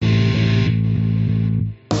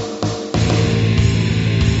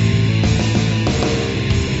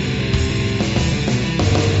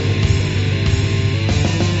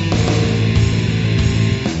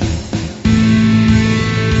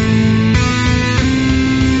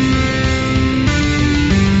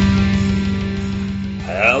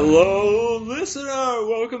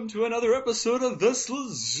to another episode of the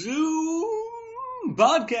Slazoom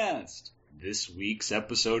Podcast. This week's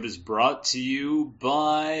episode is brought to you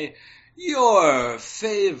by your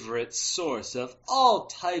favorite source of all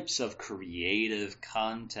types of creative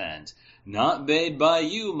content. Not made by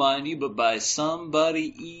you, mind you, but by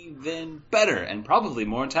somebody even better and probably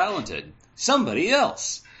more talented. Somebody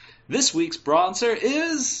else. This week's sponsor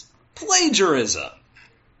is plagiarism.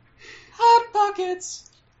 Hot Pockets.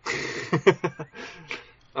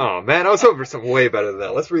 Oh man, I was hoping for something way better than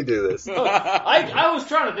that. Let's redo this. I was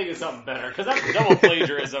trying to think of something better, because that's double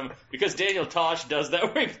plagiarism, because Daniel Tosh does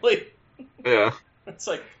that briefly. Yeah. It's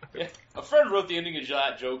like, yeah, a friend wrote the ending of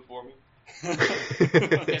that joke for me.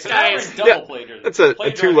 Okay, So now we're in double plagiarism. That's a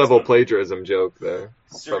Plagiarism. two-level plagiarism joke there.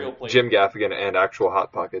 Serial From plagiarism. Jim Gaffigan and actual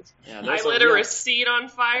Hot Pockets. Yeah, I there's lit a real- receipt on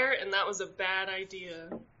fire, and that was a bad idea.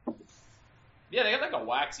 Yeah, they got like a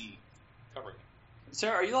waxy covering.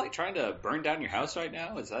 Sarah, are you like trying to burn down your house right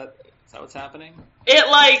now? Is that what's happening? It,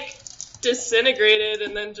 like, disintegrated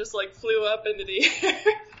and then just, like, flew up into the air.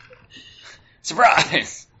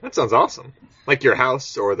 Surprise! That sounds awesome. Like your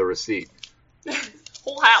house or the receipt.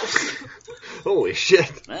 Whole house. Holy shit.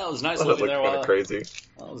 Well, it was nice That looking looked there kind while of crazy.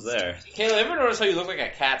 I was there. Caleb, ever notice how you look like a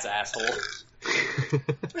cat's asshole?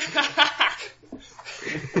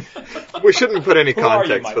 We shouldn't put any Who are you,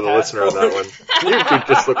 context my for the listener on that one. You could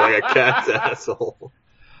just look like a cat's asshole.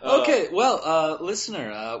 Okay, well,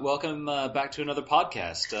 listener, welcome back to another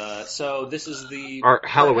podcast. So this is the... Our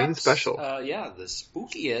Halloween perhaps, special. Yeah, the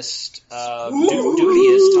spookiest,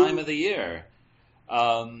 dootiest time of the year.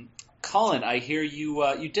 Colin, I hear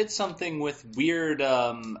you did something with weird,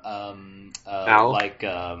 like,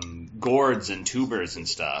 gourds and tubers and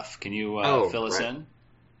stuff. Can you fill us in?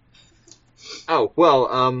 Oh, well,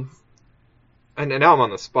 and now I'm on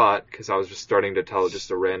the spot, because I was just starting to tell just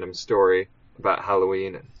a random story about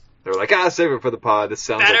Halloween, and they were like, save it for the pod, this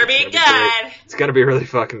sounds Better like be it's gonna be great. good. It's gonna be really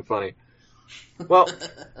fucking funny. Well,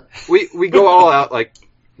 we go all out, like,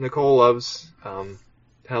 Nicole loves,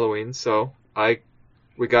 Halloween, so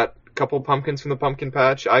we got a couple pumpkins from the pumpkin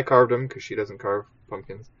patch. I carved them, because she doesn't carve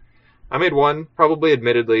pumpkins. I made one, probably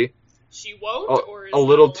admittedly, She won't, or is a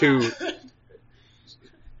little not too- allowed?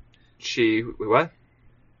 what?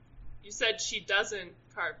 You said she doesn't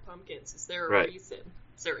carve pumpkins. Is there a Right. reason?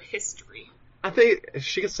 Is there a history? I think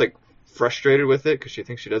she gets, like, frustrated with it because she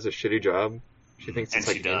thinks she does a shitty job. She thinks it's, And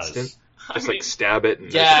like, she does. instant. I Just, mean, like, stab it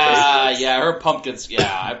and... Yeah, her pumpkins,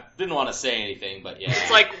 I didn't want to say anything, but yeah.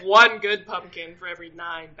 it's like one good pumpkin for every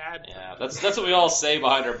 9 bad Yeah, pumpkins. that's what we all say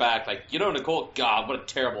behind her back. Like, Nicole, God, what a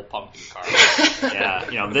terrible pumpkin carver.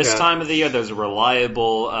 Yeah, this Yeah. time of the year, there's a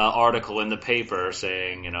reliable article in the paper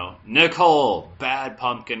saying, Nicole, bad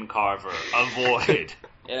pumpkin carver, avoid.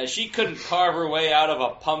 Yeah, she couldn't carve her way out of a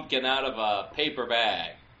pumpkin out of a paper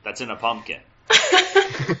bag. That's in a pumpkin.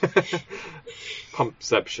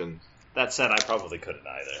 Pumpception. That said, I probably couldn't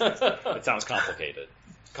either. It sounds complicated.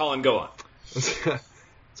 Colin, go on.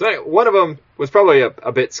 So anyway, one of them was probably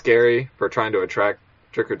a bit scary for trying to attract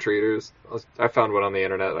trick-or-treaters. I found one on the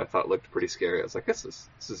internet that I thought looked pretty scary. I was like, this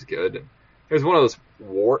is good. And there's one of those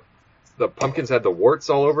the pumpkins had the warts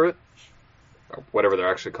all over it. Or whatever they're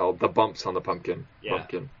actually called. The bumps on the pumpkin. Yeah.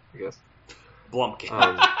 Pumpkin, I guess.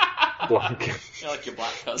 Blumpkin. Blumpkin. You're like your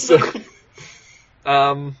black cousin.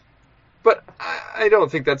 But I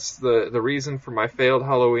don't think that's the reason for my failed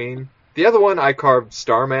Halloween. The other one, I carved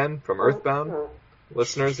Starman from Earthbound.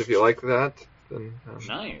 Listeners, if you like that, then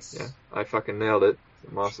Nice. yeah, I fucking nailed it.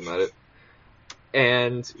 I'm awesome at it.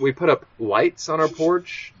 And we put up lights on our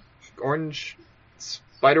porch, orange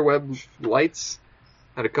spiderweb lights.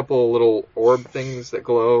 Had a couple of little orb things that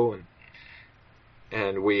glow,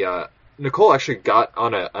 and we Nicole actually got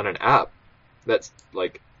on an app that's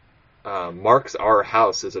like marks our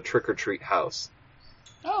house as a trick or treat house,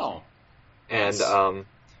 Oh. and Nice.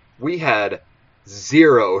 we had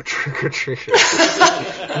 0 trick or treaters.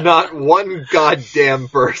 Not one goddamn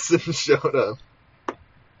person showed up.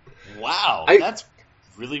 Wow. I- That's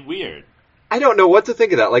really weird. I don't know what to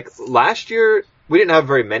think of that. Like last year, we didn't have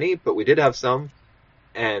very many, but we did have some.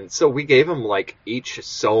 And so we gave them, like, each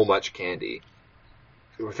so much candy.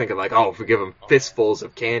 We were thinking, like, if we give them fistfuls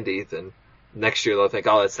of candy, then next year they'll think,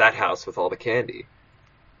 it's that house with all the candy.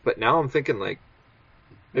 But now I'm thinking, like,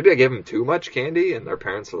 maybe I gave them too much candy, and their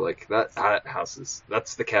parents were like, that house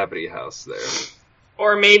that's the cavity house there.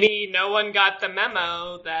 Or maybe no one got the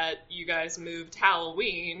memo that you guys moved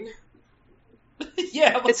Halloween.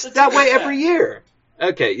 Yeah, It's that way every year.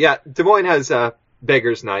 Okay, yeah, Des Moines has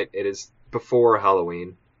Beggar's Night. It is before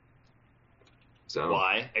Halloween. So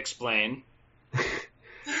Why? Explain. I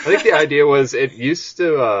think the idea was it used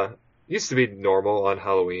to be normal on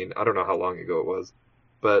Halloween. I don't know how long ago it was.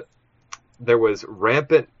 but there was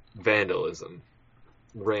rampant vandalism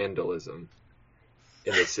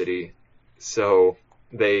in the city. So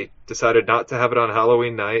they decided not to have it on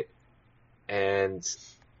Halloween night, and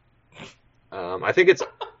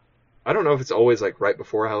I don't know if it's always like right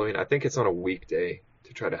before Halloween. I think it's on a weekday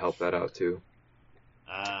to try to help that out too.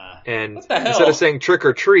 And what the hell? instead of saying trick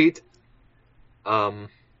or treat,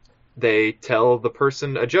 they tell the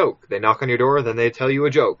person a joke. They knock on your door, then they tell you a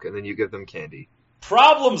joke, and then you give them candy.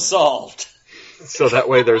 Problem solved. So that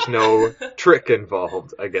way there's no trick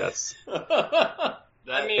involved, I guess. I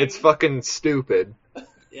mean, It's fucking stupid.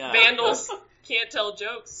 Yeah. vandals can't tell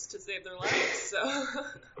jokes to save their lives, so.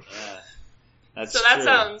 Yeah. That's So that true.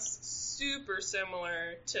 sounds super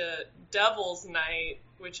similar to Devil's Night,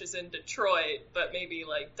 which is in Detroit, but maybe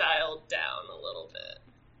like dialed down a little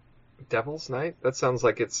bit. Devil's Night? That sounds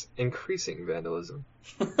like it's increasing vandalism.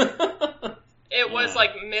 It was Yeah.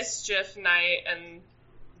 like Mischief Night and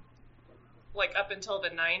like up until the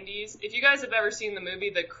 90s. If you guys have ever seen the movie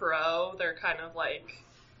The Crow, they're kind of like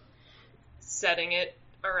setting it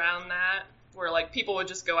around that, where like people would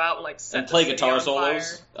just go out and like set And the play city guitar on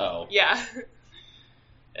solos? fire. Oh. Yeah.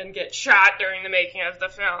 And get shot during the making of the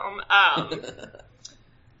film.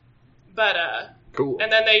 But Cool.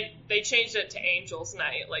 and then they changed it to Angels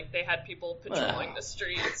Night. Like they had people patrolling the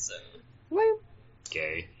streets and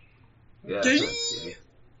Gay. Yeah, Gay. that's gay.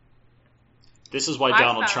 This is why I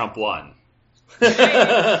Donald found- Trump won.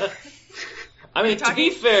 Right. I mean, to talking- be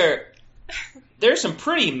fair, there's some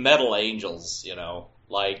pretty metal angels, you know,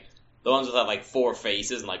 like the ones without like four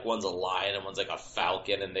faces, and like one's a lion and one's like a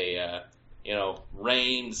falcon, and they,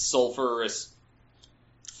 rain sulfurous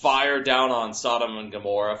fire down on Sodom and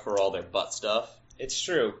Gomorrah for all their butt stuff. It's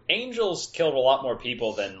true. Angels killed a lot more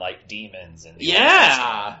people than like demons and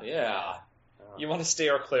Yeah, yeah, You want to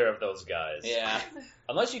steer clear of those guys. yeah.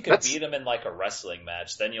 Unless you can That's- beat them in like a wrestling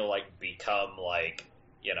match, then you'll like become like,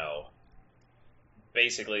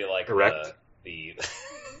 basically like Erect? the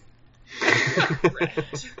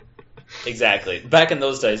Correct. Exactly. Back in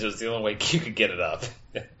those days, it was the only way you could get it up.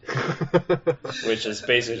 Which is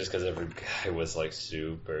basically just because every guy was like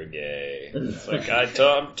super gay. It's like,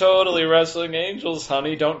 I'm totally wrestling angels,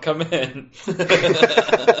 honey, don't come in.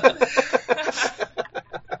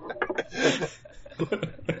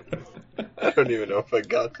 I don't even know if I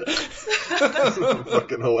got that. This is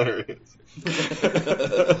fucking hilarious.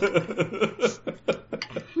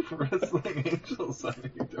 Wrestling angels, I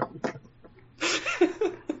don't.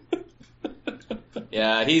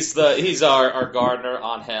 Yeah, he's our gardener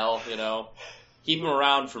on hell, you know. Keep him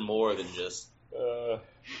around for more than just.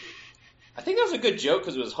 I think that was a good joke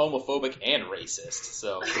because it was homophobic and racist.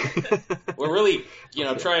 So we're really,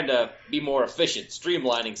 trying to be more efficient,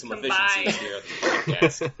 streamlining some efficiencies here at the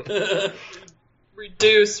podcast.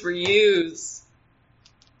 Reduce, reuse.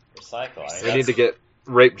 Recycle. We need to get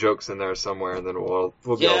rape jokes in there somewhere, and then we'll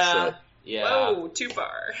be all set. Yeah. Whoa, too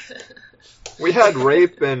far. We had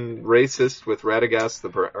rape and racist with Radagast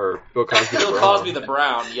or Bill Cosby. Bill the Brown. Cosby the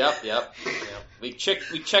Brown. Yep. We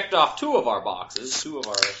checked off two of our boxes. Two of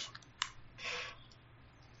our.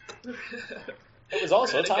 It was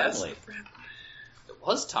also We're gonna guess. timely. It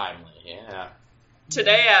was timely. Yeah.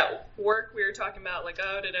 Today at work, we were talking about, like,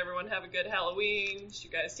 oh, did everyone have a good Halloween? Should you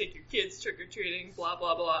guys take your kids trick-or-treating? Blah,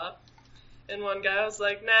 blah, blah. And one guy was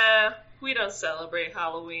like, nah, we don't celebrate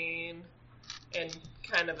Halloween. In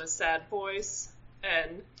kind of a sad voice.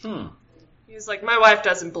 And he was like, my wife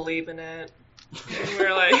doesn't believe in it. And we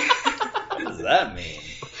were like... What does that mean?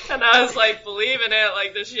 And I was like, believe in it?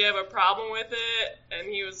 Like, does she have a problem with it? And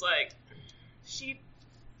he was like, she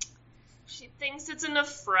thinks it's an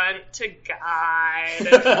affront to God.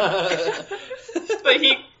 But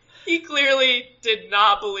he clearly did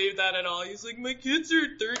not believe that at all. He's like, my kids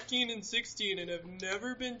are 13 and 16 and have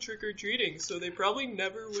never been trick-or-treating, so they probably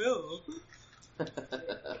never will.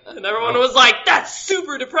 And everyone was like, that's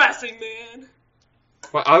super depressing, man.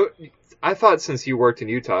 Well, I thought since you worked in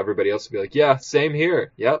Utah, everybody else would be like, yeah, same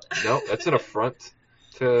here. Yep, no, that's an affront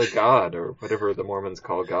to God, or whatever the Mormons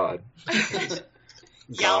call God. God.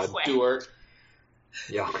 Yahweh. Stuart.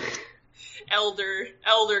 Yeah. Elder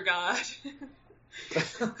God.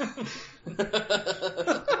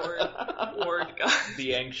 Lord God.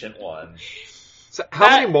 The ancient one. So how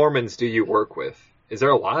many Mormons do you work with? Is there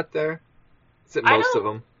a lot there? Is it I most of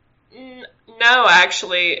don't- them? No,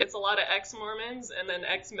 actually, it's a lot of ex-Mormons and then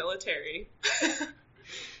ex-military.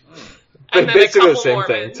 And then a Basically the couple same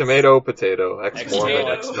thing. Mormons. Tomato, potato, ex-Mormon,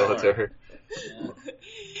 Ex-Tomato. ex-military.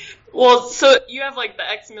 Well, so you have like the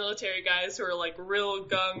ex-military guys who are like real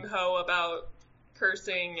gung-ho about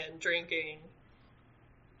cursing and drinking.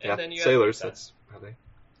 And Yeah, then you sailors, that's how they...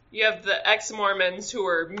 you have the ex-Mormons who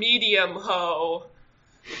are medium ho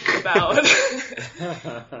about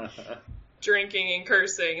drinking and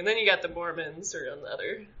cursing, and then you got the Mormons who are on the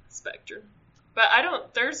other spectrum. But I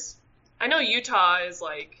know Utah is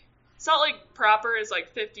like, Salt Lake proper is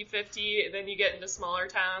like 50-50, and then you get into smaller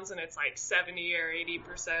towns and it's like 70 or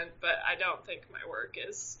 80%, but I don't think my work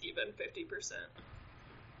is even 50%.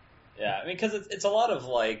 Yeah, I mean, because it's a lot of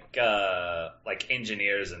like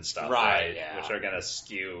engineers and stuff, right? yeah. Which are gonna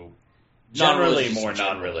skew Non-religious generally more in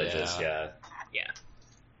general, non-religious. yeah. Yeah.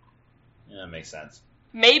 Yeah, that makes sense.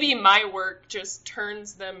 Maybe my work just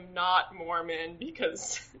turns them not Mormon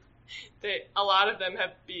because a lot of them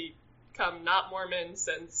have become not Mormon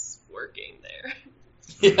since working there.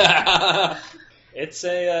 Yeah. It's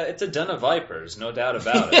a den of vipers, no doubt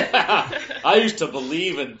about it. Yeah. I used to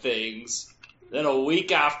believe in things. Then a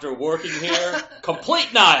week after working here,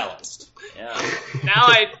 complete nihilist. Yeah, Now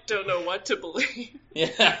I don't know what to believe.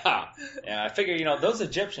 Yeah. yeah. I figure those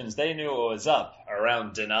Egyptians, they knew what was up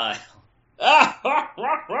around denial. That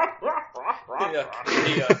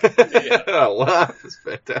laugh is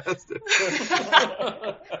fantastic.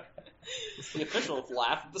 It's the official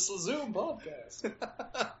laugh of the Slazoom podcast.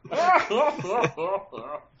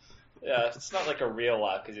 Yeah, it's not like a real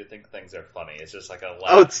laugh because you think things are funny. It's just like a laugh,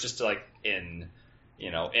 Oh, it's- just like in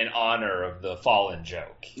honor of the fallen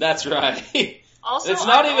joke. That's right. Also, It's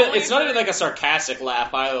not I've even. only It's not heard- even like a sarcastic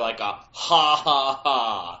laugh either. Like a ha ha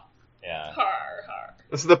ha. Yeah. Har, har.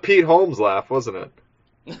 This is the Pete Holmes laugh, wasn't it?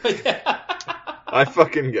 Yeah. I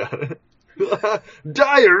fucking got it.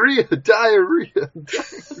 Diarrhea.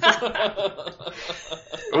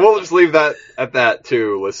 We'll just leave that at that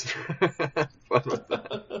too, listener. Fun with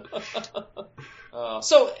that.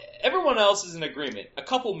 So everyone else is in agreement. A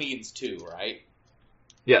couple means two, right?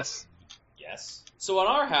 Yes. Yes. So on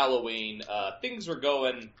our Halloween, things were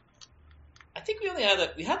going. I think we had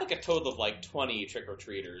like a total of like 20 trick or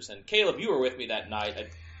treaters, and Caleb, you were with me that night.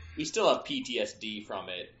 We still have PTSD from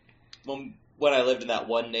it. When I lived in that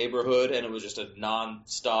one neighborhood, and it was just a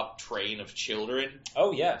non-stop train of children.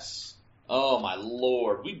 Oh yes. Oh my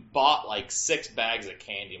lord! We bought like 6 bags of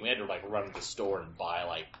candy, and we had to like run to the store and buy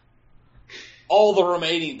like all the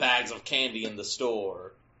remaining bags of candy in the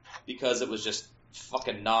store because it was just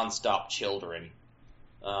fucking non-stop children.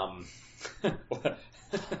 I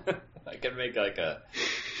could make like a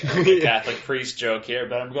Catholic priest joke here,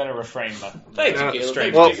 but I'm going to refrain. Thanks, Yeah. Caleb.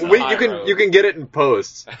 Straight Well, Thanks for you the high can road. you can get it in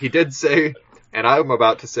post. He did say, and I'm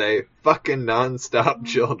about to say, fucking non-stop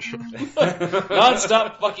children.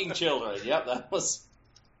 Non-stop fucking children. Yep, that was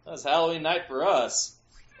Halloween night for us.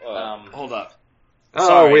 Hold up. Oh,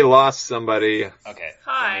 Sorry. we lost somebody. Okay.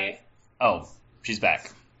 Hi. Oh, she's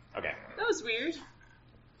back. Okay. That was weird.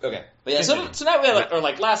 Okay. But yeah, so tonight we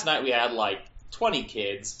had last night we had like 20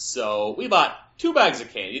 kids, so we bought 2 bags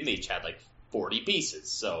of candy, and they each had like 40 pieces.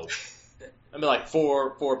 So I mean, like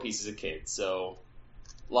four pieces of kids. So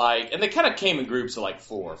like, and they kind of came in groups of like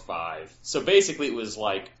 4 or 5. So basically, it was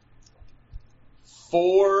like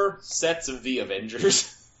 4 sets of the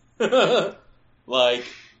Avengers, like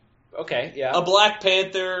Okay, yeah. a Black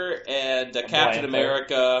Panther and a Captain Blanket.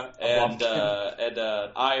 America A and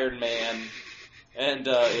Blumpkin. Iron Man. And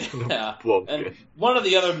yeah, Blumpkin. and one of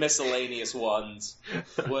the other miscellaneous ones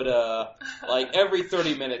would like every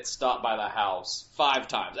 30 minutes stop by the house 5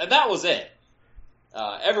 times, and that was it.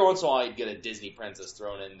 Every once in a while, you'd get a Disney princess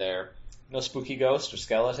thrown in there. No spooky ghosts or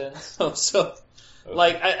skeletons? So,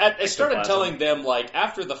 like, I started Ectoplasm. telling them like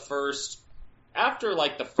after the first 5,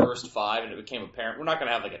 and it became apparent we're not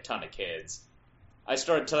gonna have like a ton of kids. I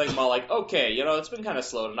started telling them all like, okay, it's been kind of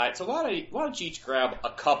slow tonight, so why don't you each grab a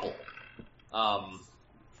couple?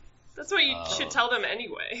 That's what you should tell them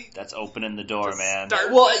anyway. That's opening the door, To man.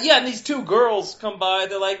 start Well, yeah, and these 2 girls come by,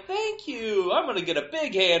 they're like, thank you, I'm gonna get a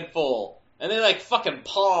big handful. And they like fucking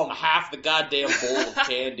palm half the goddamn bowl of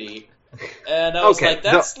candy. And I was Okay, like,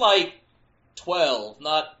 that's like 12,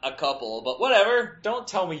 not a couple, but whatever. Don't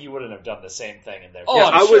tell me you wouldn't have done the same thing in there. Oh, Yeah,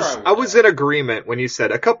 I'm sure I would. I was in agreement when you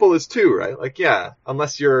said a couple is 2, right? Like, yeah,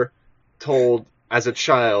 unless you're told as a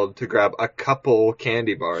child to grab a couple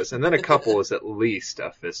candy bars, and then a couple is at least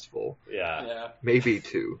a fistful, Yeah. Yeah. maybe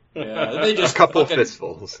 2. Yeah, they A just couple fucking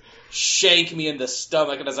fistfuls. shank me in the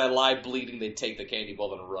stomach, and as I lie bleeding, they take the candy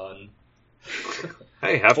bowl and run.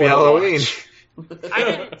 Hey, happy For the Halloween!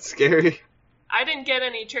 Scary. I didn't get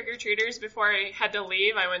any trick-or-treaters before I had to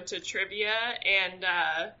leave. I went to trivia, and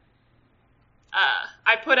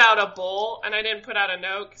I put out a bowl, and I didn't put out a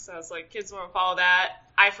note, because I was like, kids won't follow that.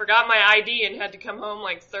 I forgot my ID and had to come home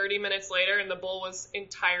like 30 minutes later, and the bowl was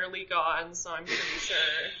entirely gone, so I'm pretty sure.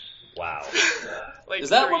 Wow. Like, Is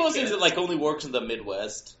that 3 one of those things kids. that like only works in the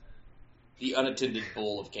Midwest? the unattended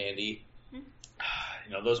bowl of candy.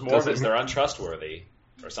 Those Mormons, they're untrustworthy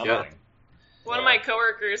or something. Yeah. One of my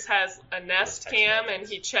coworkers has a Nest Text cam, messages. and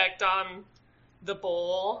he checked on the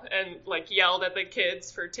bowl and like yelled at the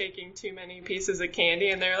kids for taking too many pieces of candy,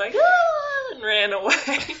 and they're like, "Ah!" and ran away.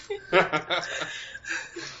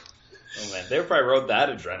 Oh man, they probably rode that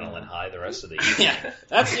adrenaline high the rest of the evening. Yeah,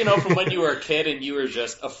 that's from when you were a kid and you were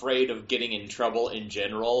just afraid of getting in trouble in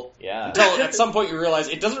general. Yeah. Until at some point you realize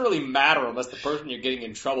it doesn't really matter unless the person you're getting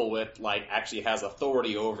in trouble with actually has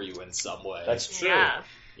authority over you in some way. That's true. Yeah.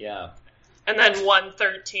 Yeah. And then one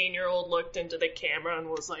 13-year-old looked into the camera and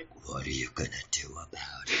was like, What are you gonna do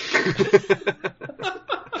about it?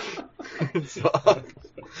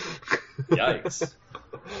 Yikes.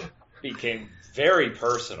 Became very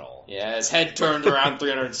personal. Yeah, his head turned around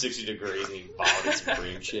 360 degrees and he vomited some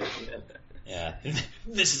cream shit. Yeah.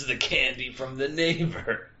 This is the candy from the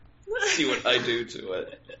neighbor. See what I do to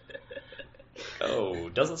it. Oh,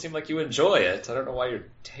 doesn't seem like you enjoy it. I don't know why you're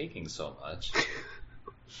taking so much.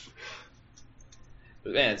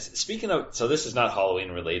 But man, speaking of, so this is not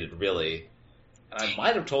Halloween related, really. And I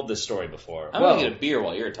might have told this story before. I'm gonna get a beer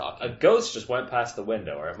while you're talking. A ghost just went past the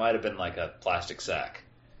window, or it might have been like a plastic sack.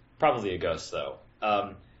 Probably a ghost, though.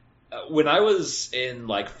 When I was in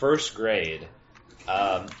like first grade,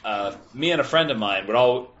 me and a friend of mine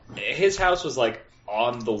his house was like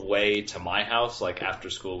on the way to my house. Like after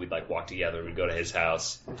school, we'd like walk together. We'd go to his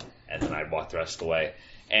house, and then I'd walk the rest of the way.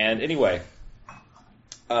 And anyway,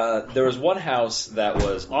 there was one house that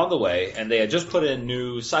was on the way, and they had just put in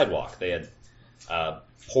new sidewalk. They had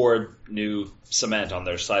poured new cement on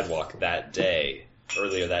their sidewalk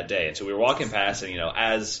earlier that day. And so we were walking past, and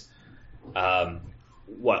as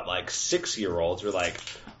 6-year-olds, we're like,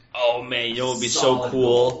 oh man, it would be so Solid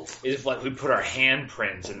cool gold. if like we put our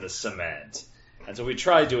handprints in the cement. And so we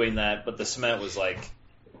tried doing that, but the cement was like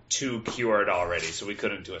too cured already, so we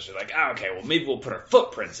couldn't do it. So we're like, okay, well maybe we'll put our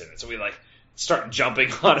footprints in it. So we like start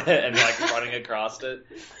jumping on it and like running across it.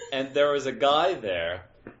 And there was a guy there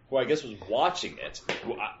who I guess was watching it.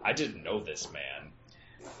 Who I didn't know this man,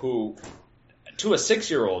 who to a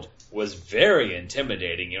 6-year-old was very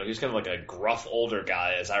intimidating. He was kind of like a gruff older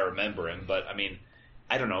guy as I remember him. But I mean,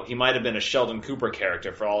 I don't know. He might have been a Sheldon Cooper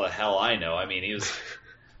character for all the hell I know. I mean, he was,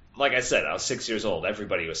 like I said, I was 6 years old.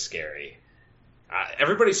 Everybody was scary.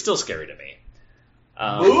 Everybody's still scary to me.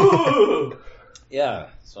 Yeah,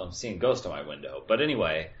 so I'm seeing ghosts on my window. But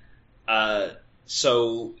anyway,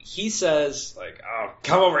 so he says, like, oh,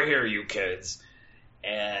 come over here, you kids.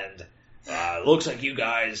 And looks like you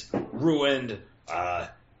guys ruined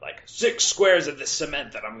like 6 squares of the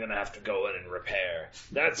cement that I'm going to have to go in and repair.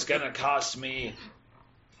 That's going to cost me,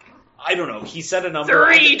 I don't know. He said a number.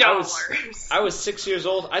 $3. I was 6 years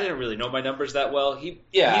old. I didn't really know my numbers that well. He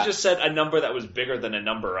just said a number that was bigger than a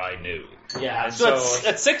number I knew. Yeah, And so so-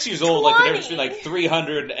 at 6 years old, like the difference between like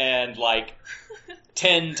 300 and like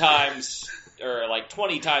 10 times, or like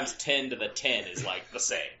 20 times 10 to the 10 is like the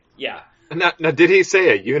same. Yeah. Now, did he say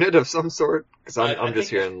a unit of some sort? Because I I'm just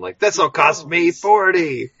think hearing like, this'll cost me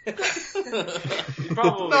 40.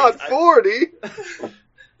 Probably Not 40.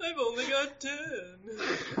 I've only got 10.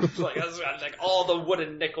 like all the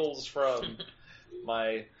wooden nickels from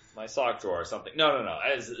my sock drawer or something. No.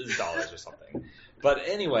 It's dollars or something. But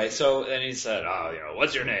anyway, so then he said, oh,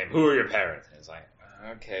 what's your name? Who are your parents? And he's like,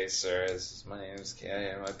 okay, sir, my name is Kenny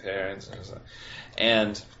and my parents.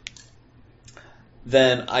 And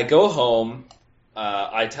then I go home.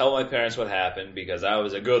 I tell my parents what happened because I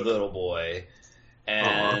was a good little boy.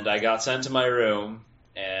 And I got sent to my room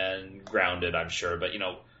and grounded, I'm sure. But,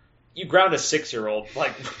 you ground a 6-year-old,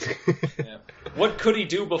 like, what could he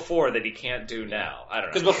do before that he can't do now? I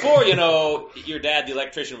don't know. Because before, your dad, the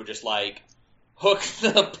electrician, would just like hook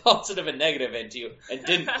the positive and negative into you and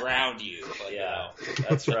didn't ground you. But,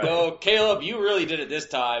 That's right. No, Caleb, you really did it this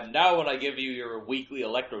time. Now when I give you your weekly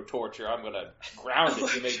electro torture, I'm going to ground it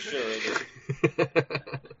to make sure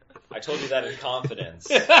that... I told you that in confidence.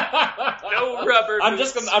 No rubber. I'm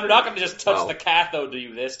not going to just touch Wow. the cathode to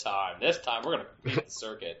you this time. This time we're going to beat the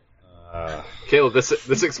circuit. Caleb,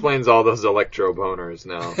 this explains all those electro boners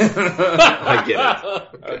now. I get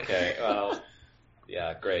it. Okay, well,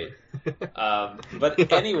 yeah, great.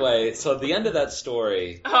 But anyway, so the end of that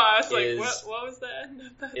story Oh, I was like, is- what was the end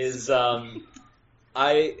of that? is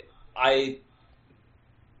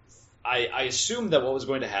I assumed that what was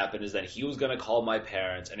going to happen is that he was going to call my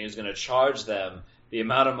parents and he was going to charge them the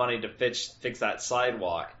amount of money to fix that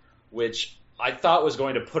sidewalk, which I thought was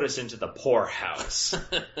going to put us into the poorhouse.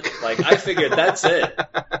 Like, I figured that's it.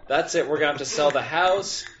 That's it. We're going to have to sell the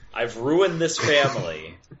house. I've ruined this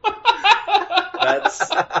family.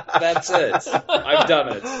 That's it. I've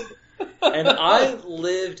done it. And I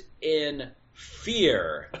lived in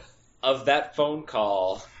fear of that phone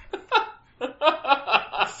call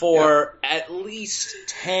for at least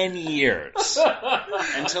 10 years.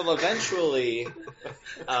 Until eventually,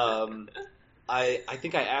 I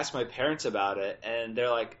think I asked my parents about it, and they're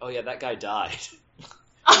like, oh yeah, that guy died.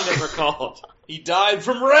 He never called. He died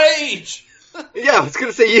from rage. Yeah, I was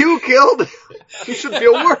gonna say, you killed. You should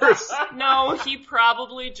feel worse. No, he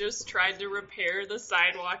probably just tried to repair the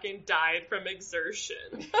sidewalk and died from exertion.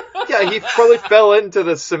 Yeah, he probably fell into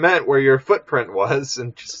the cement where your footprint was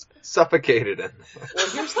and just suffocated in there. Well,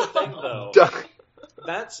 here's the thing, though.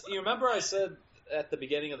 You remember I said at the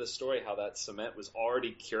beginning of the story how that cement was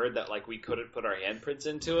already cured, that like we couldn't put our handprints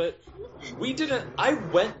into it? We didn't. I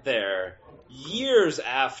went there years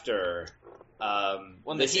after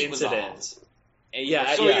When the this heat was incident. off. And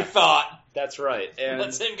yeah, So yeah, you thought. that's right. And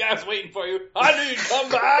That same guy was waiting for you. I knew you'd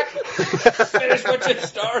come back. Finish what you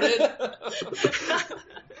started.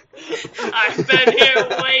 I've been here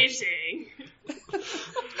waiting.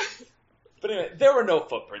 But anyway, there were no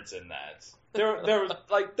footprints in that. There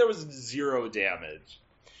was zero damage.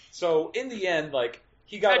 So in the end, like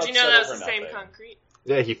he got How'd you upset know that was over the same nothing. concrete?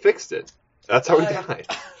 Yeah, he fixed it. That's how he died.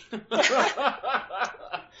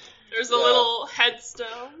 There's a little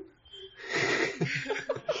headstone.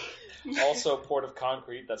 Also, poured of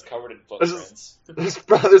concrete that's covered in footprints.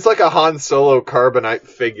 There's like a Han Solo carbonite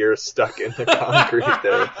figure stuck in the concrete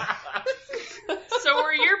there. So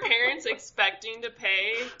were your parents expecting to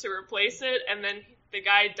pay to replace it, and then the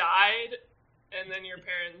guy died, and then your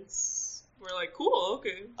parents were like, cool,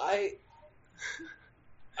 okay.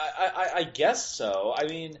 I guess so. I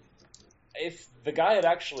mean, if the guy had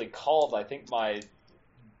actually called, I think my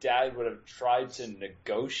dad would have tried to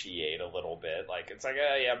negotiate a little bit. Like, it's like,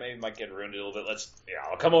 yeah, maybe my kid ruined it a little bit.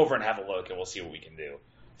 I'll come over and have a look, and we'll see what we can do.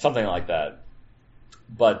 Something like that.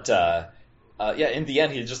 But, yeah, in the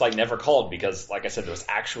end, he just, like, never called because, like I said, there was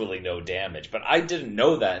actually no damage. But I didn't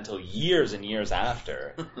know that until years and years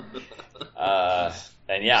after.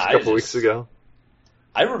 And, yeah, A couple weeks ago.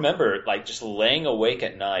 I remember, like, just laying awake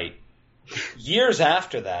at night, years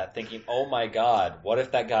after that, thinking, oh my god, what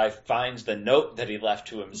if that guy finds the note that he left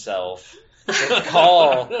to himself to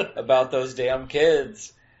call about those damn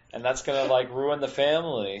kids, and that's gonna, like, ruin the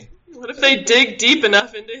family. What if they dig deep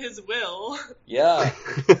enough into his will? Yeah.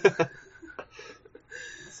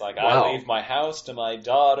 It's like, Wow. I leave my house to my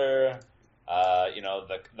daughter,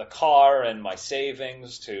 the car and my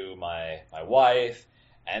savings to my wife,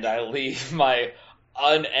 and I leave my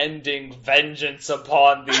unending vengeance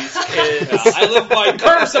upon these kids. I live my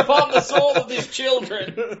curse upon the soul of these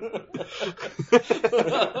children.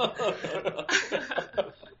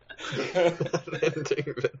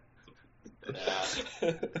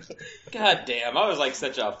 God damn, I was like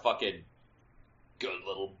such a fucking good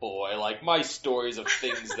little boy. Like, my stories of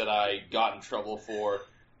things that I got in trouble for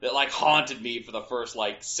that, like, haunted me for the first,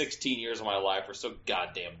 like, 16 years of my life are so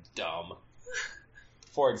goddamn dumb.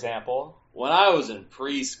 For example, When I was in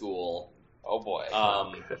preschool, oh boy.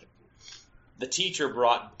 the teacher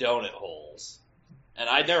brought donut holes. And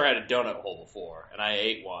I'd never had a donut hole before, and I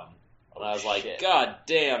ate one. And I was like, shit. God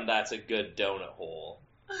damn, that's a good donut hole.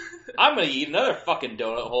 I'm gonna eat another fucking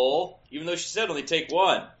donut hole, even though she said only take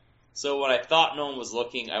one. So when I thought no one was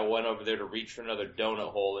looking, I went over there to reach for another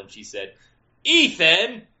donut hole, and she said,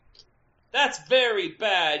 Ethan, that's very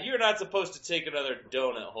bad. You're not supposed to take another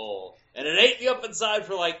donut hole. And it ate me up inside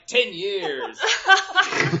for like 10 years.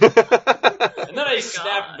 And then I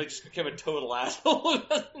snapped and just became a total asshole who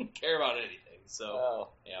doesn't care about anything. So, Oh,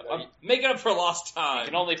 yeah, I'm making up for lost time. you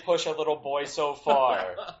can only push a little boy so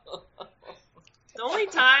far. The only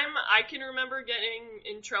time I can remember getting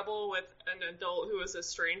in trouble with an adult who was a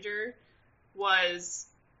stranger was,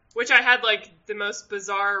 which I had like the most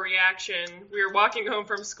bizarre reaction. We were walking home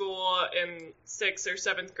from school in 6th or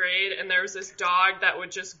 7th grade, and there was this dog that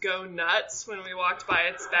would just go nuts when we walked by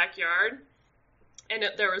its backyard. And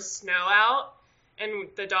there was snow out, and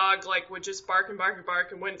the dog like would just bark and bark and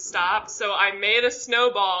bark and wouldn't stop. So I made a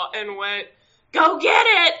snowball and went, go get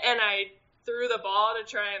it! And I threw the ball to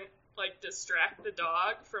try and like distract the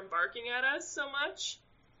dog from barking at us so much.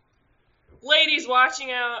 Lady's watching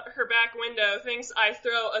out her back window, thinks I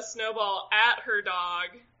throw a snowball at her dog,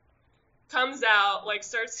 comes out, like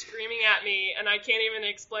starts screaming at me, and I can't even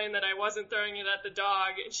explain that I wasn't throwing it at the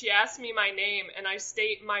dog. And she asked me my name, and I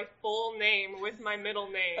state my full name with my middle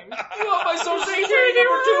name. You want my social security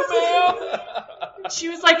number too, ma'am? She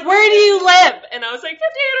was like, where do you live? And I was like,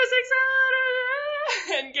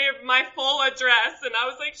 1506, and gave my full address, and I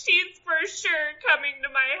was like, she's for sure coming to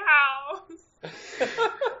my house.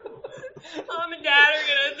 Mom and Dad are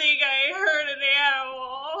gonna think I hurt an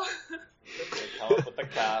animal.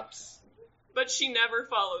 perhaps. But she never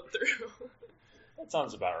followed through. That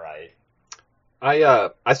sounds about right.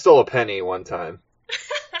 I stole a penny one time.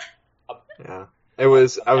 Yeah. I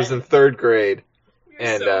was in 3rd grade, You're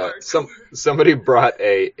and so hardcore. somebody brought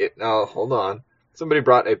hold on. Somebody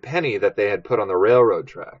brought a penny that they had put on the railroad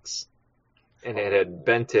tracks, and it had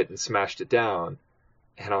bent it and smashed it down.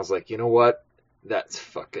 And I was like, you know what? That's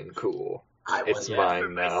fucking cool. It's Yeah, for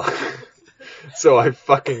mine now. myself. So I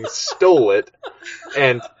fucking stole it,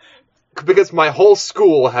 and because my whole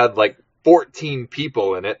school had like 14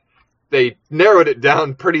 people in it, they narrowed it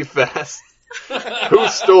down pretty fast who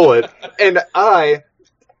stole it. And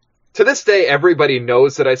to this day, everybody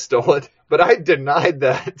knows that I stole it, but I denied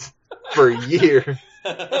that for years.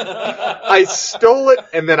 I stole it,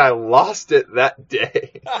 and then I lost it that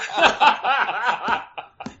day.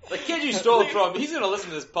 The kid you stole it from, he's gonna listen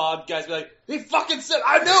to this podcast and be like, he fucking said,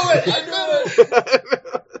 I knew it! I knew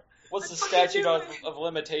it! What's the statute of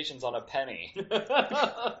limitations on a penny?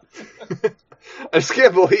 I just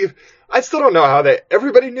can't believe, I still don't know how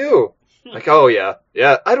everybody knew. Like, oh yeah,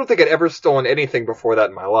 I don't think I'd ever stolen anything before that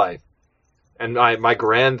in my life. And my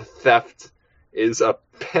grand theft is a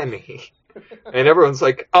penny. And everyone's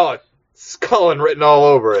like, oh, it's Colin written all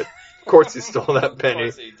over it. Of course he stole that Of penny.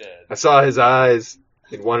 course he did. I saw his eyes.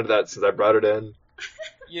 He'd wanted that since I brought it in.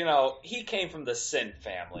 You know, he came from the Sin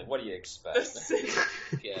family. What do you expect?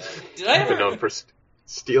 Yeah. Did I I've been ever, known for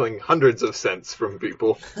stealing hundreds of cents from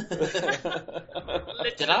people.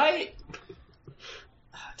 did I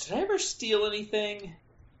ever steal anything?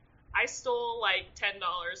 I stole like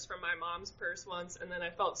 $10 from my mom's purse once, and then I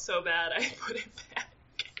felt so bad I put it back.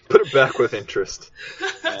 Put it back with interest.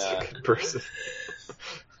 Yeah. Good person.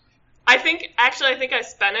 I think I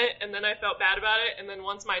spent it, and then I felt bad about it, and then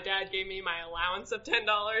once my dad gave me my allowance of $10,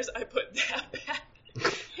 I put that back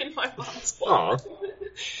in my mom's wallet. Aw.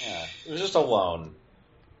 Yeah, it was just a loan.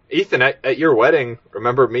 Ethan, at your wedding,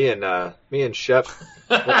 remember me and Shep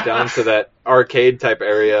went down to that arcade type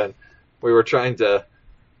area, and we were trying to.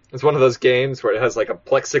 It's one of those games where it has like a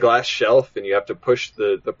plexiglass shelf, and you have to push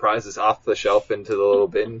the prizes off the shelf into the little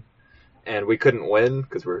bin. And we couldn't win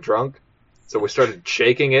because we were drunk, so we started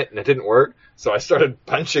shaking it, and it didn't work. So I started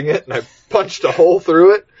punching it, and I punched a hole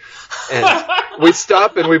through it. And we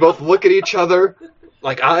stop, and we both look at each other,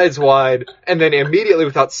 like eyes wide, and then immediately,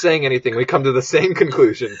 without saying anything, we come to the same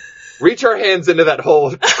conclusion. Reach our hands into that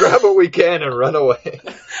hole, grab what we can, and run away.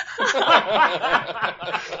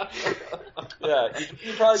 Yeah,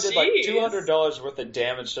 you probably did like Jeez. $200 worth of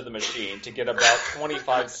damage to the machine to get about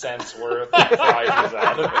 25 cents worth of prizes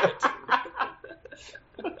out of it.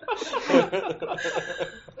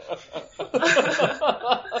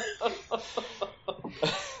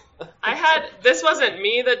 This wasn't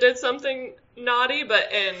me that did something naughty,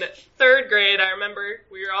 but in 3rd grade, I remember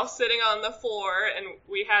we were all sitting on the floor, and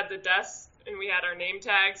we had the desk, and we had our name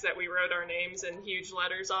tags that we wrote our names in huge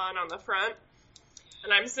letters on the front.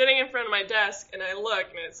 And I'm sitting in front of my desk, and I look,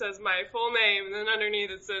 and it says my full name, and then underneath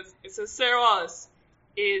it says Sarah Wallace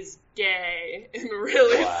is gay in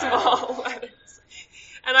really small letters.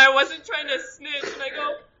 And I wasn't trying to snitch, and I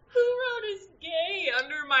go, who wrote is gay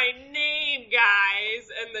under my name, guys?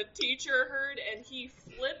 And the teacher heard, and he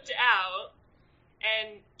flipped out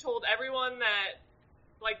and told everyone that,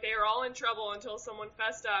 like, they were all in trouble until someone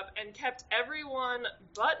fessed up, and kept everyone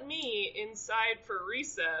but me inside for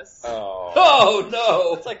recess. Oh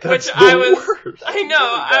no! It's like, Which That's I the was, worst. I know,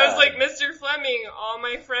 really I was bad. like, Mr. Fleming, all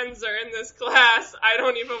my friends are in this class. I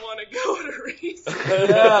don't even want to go to recess.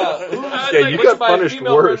 Yeah. I was Yeah, like, you Which got of my punished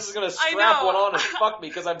female friends worse. is gonna I strap know. one on and fuck me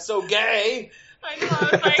because I'm so gay? I know, I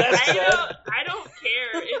was like, That's sad. I don't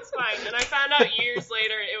care, it's fine. And I found out years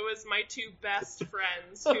later it was my two best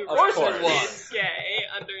friends who course wrote it was. gay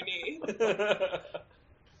underneath.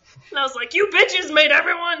 And I was like, you bitches made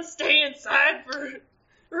everyone stay inside for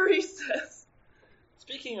recess.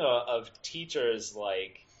 Speaking of teachers,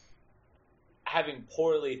 like, having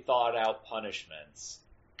poorly thought out punishments,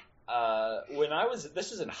 this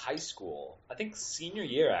was in high school, I think senior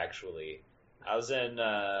year actually, I was in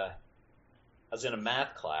a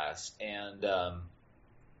math class, and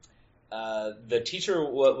the teacher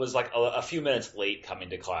was like a few minutes late coming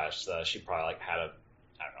to class. She probably like had a,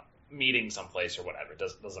 I don't know, meeting someplace or whatever. It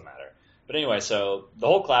doesn't matter. But anyway, so the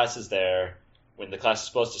whole class is there when the class is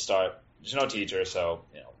supposed to start. There's no teacher, so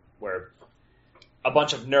we're a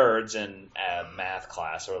bunch of nerds in a math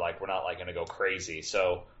class, or like we're not like going to go crazy.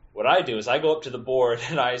 So what I do is I go up to the board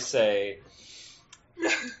and I say,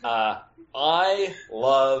 I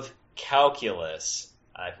love calculus.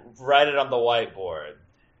 I write it on the whiteboard,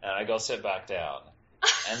 and I go sit back down.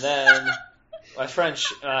 And then my friend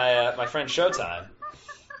Showtime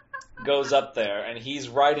goes up there, and he's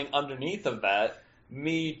writing underneath of that,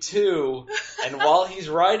 "Me too." And while he's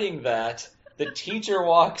writing that, the teacher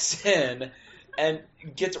walks in and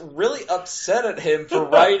gets really upset at him for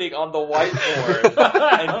writing on the whiteboard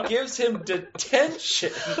and gives him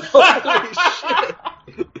detention. Holy shit.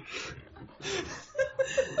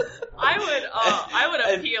 I would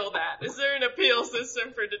appeal that. Is there an appeal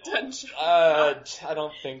system for detention? I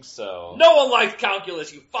don't think so. No one likes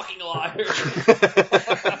calculus, you fucking liar.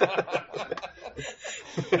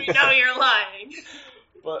 We know you're lying.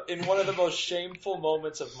 But in one of the most shameful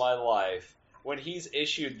moments of my life, when he's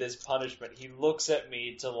issued this punishment, he looks at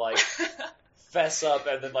me to, like, fess up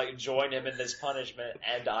and then, like, join him in this punishment,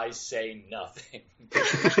 and I say nothing.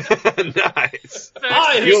 Nice.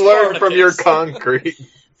 First, You learn from your concrete.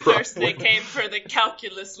 first they came for the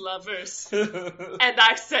calculus lovers, and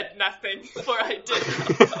I said nothing, for I did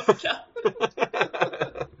not love calculus.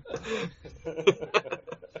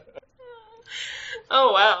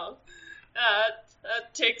 Oh, wow.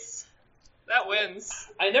 That wins.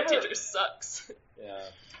 Teacher sucks. Yeah.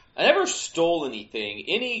 I never stole anything.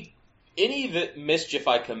 Any the mischief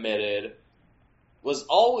I committed was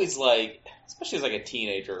always like, especially as like a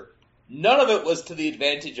teenager, none of it was to the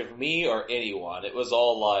advantage of me or anyone. It was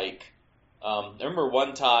all like, I remember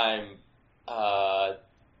one time,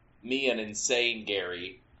 me and Insane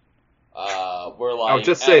Gary, were like, Oh,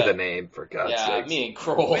 just say the name, for God's yeah, sake. me and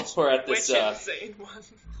Kroll were at Which this, insane one?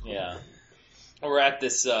 yeah, we're at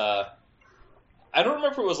this, I don't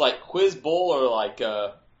remember if it was like Quiz Bowl or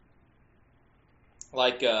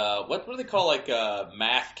what do they call, like,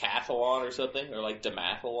 math-cathlon or something? Or like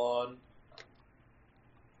demathlon?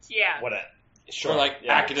 Yeah. What a... Sure. Or like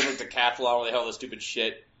yeah. academic decathlon where they had all this stupid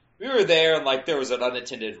shit. We were there and like there was an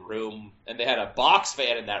unattended room and they had a box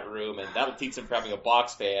fan in that room and that'll teach them for having a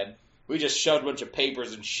box fan. We just shoved a bunch of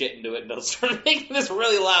papers and shit into it and it started making this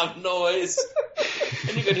really loud noise.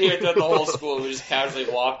 And you could hear it throughout the whole school. We just casually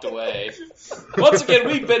walked away. Once again,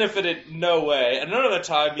 we benefited no way. And another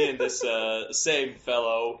time, me and this same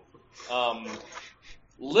fellow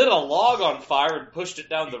lit a log on fire and pushed it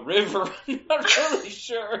down the river. I'm not really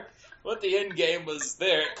sure what the end game was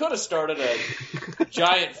there. It could have started a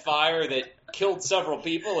giant fire that killed several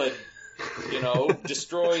people and,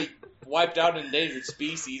 wiped out an endangered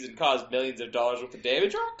species and caused millions of dollars worth of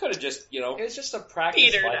damage, or it could have just, It was just a practice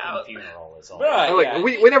Petered Viking out. funeral is all. Right. Like, yeah.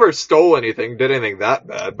 we never stole anything, did anything that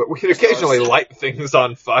bad, but we'd occasionally light things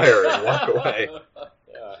on fire and walk away.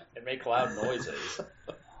 Yeah, and make loud noises.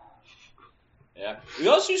 Yeah. We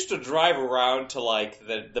also used to drive around to, like,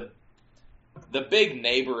 the big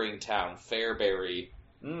neighboring town, Fairbury,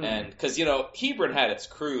 and, because, Hebron had its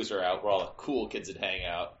cruise route where all the cool kids would hang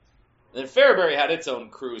out. And then Fairbury had its own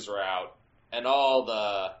cruise route, and all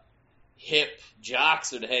the hip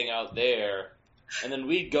jocks would hang out there. And then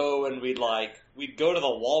we'd go and we'd go to the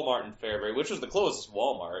Walmart in Fairbury, which was the closest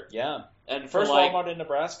Walmart. Yeah. And for First like, Walmart in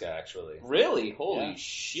Nebraska, actually. really? Holy Yeah.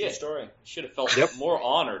 shit. True story. Should have felt Yep. more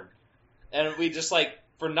honored. And we just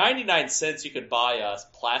for 99 cents you could buy a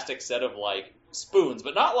plastic set of like spoons,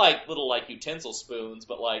 but not like little like utensil spoons,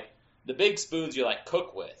 but like the big spoons you like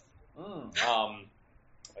cook with.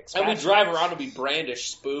 And we drive around and we brandish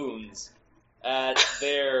spoons at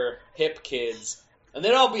their hip kids, and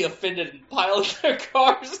they'd all be offended and pile in their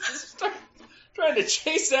cars and start trying to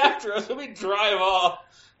chase after us, and we'd drive off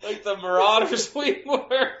like the marauders we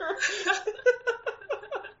were.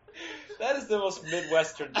 That is the most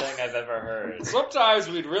Midwestern thing I've ever heard. Sometimes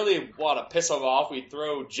we'd really want to piss them off. We'd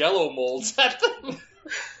throw Jello molds at them.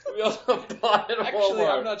 We also bought it at Actually,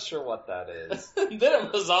 Walmart. I'm not sure what that is. Then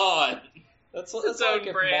it was on. That's Its like own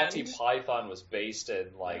if brand. Monty Python was based in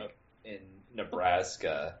in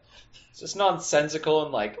Nebraska. It's just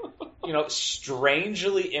nonsensical and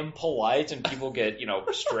strangely impolite, and people get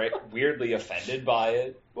weirdly offended by it.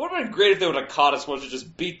 It would have been great if they would have caught us once and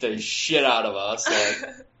just beat the shit out of us.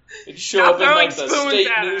 It'd show Stop up in throwing the spoons state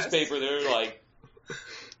at us. newspaper. They're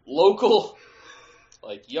local,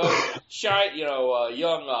 young,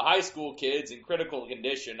 young high school kids in critical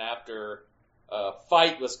condition after a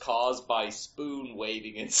fight was caused by spoon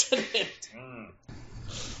waving incident.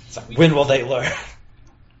 When will they learn?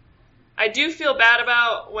 I do feel bad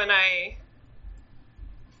about when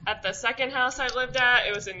at the second house I lived at,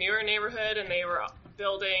 it was a newer neighborhood and they were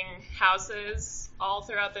building houses all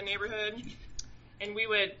throughout the neighborhood. And we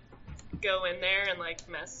would go in there and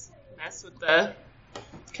mess with the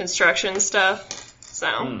construction stuff.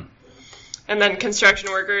 So, and then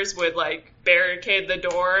construction workers would barricade the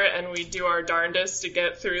door and we'd do our darndest to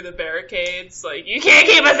get through the barricades. You can't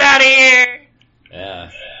keep us out of here!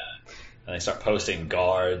 Yeah. And they start posting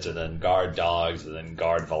guards, and then guard dogs, and then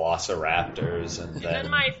guard velociraptors, and And then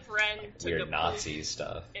then my friend took a weird poop Nazi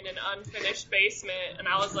stuff. in an unfinished basement, and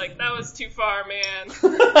I was like, that was too far, man.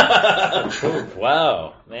 Poop,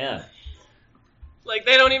 wow, man. Like,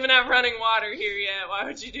 they don't even have running water here yet. Why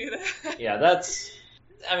would you do that? Yeah,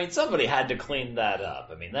 somebody had to clean that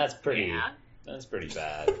up. I mean, that's pretty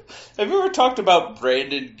bad. Have you ever talked about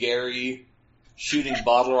Brandon Gary shooting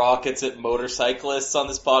bottle rockets at motorcyclists on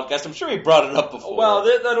this podcast? I'm sure he brought it up before. Well,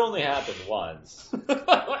 that only happened once.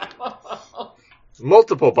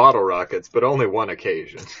 Multiple bottle rockets, but only one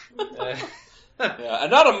occasion. yeah,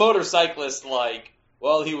 and not a motorcyclist like,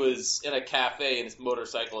 well, he was in a cafe and his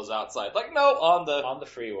motorcycle is outside. Like, no, on the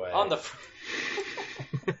freeway. I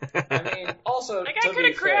mean, also, That guy to could be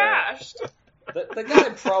have fair, crashed. the guy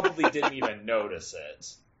probably didn't even notice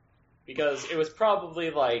it. Because it was probably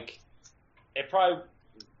like, it probably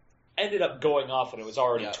ended up going off when it was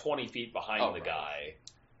already 20 feet behind the guy.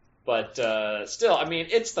 But still, I mean,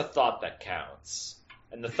 it's the thought that counts.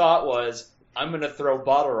 And the thought was, I'm going to throw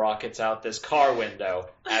bottle rockets out this car window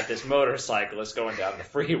at this motorcyclist going down the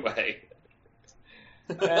freeway.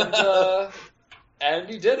 And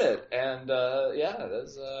he did it. And yeah,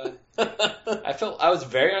 I was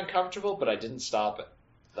very uncomfortable, but I didn't stop it.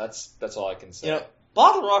 That's all I can say. You know,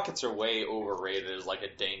 bottle rockets are way overrated as like a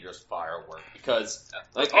dangerous firework because,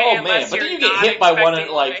 like, Okay, oh man, unless but then you're you get not hit by one expecting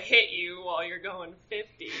at like. to hit you while you're going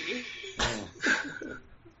 50.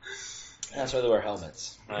 That's why they wear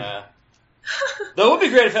helmets. Yeah. Though it would be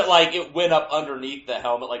great if it went up underneath the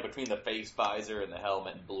helmet, like between the face visor and the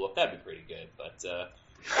helmet, and blew up. That'd be pretty good. But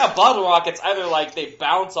yeah, bottle rockets either like they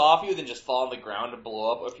bounce off you, then just fall on the ground and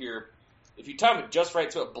blow up. If you time it just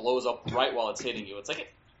right so it blows up right while it's hitting you, it's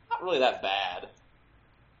like not really that bad.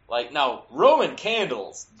 Like now, Roman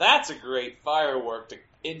candles. That's a great firework to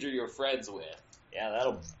injure your friends with.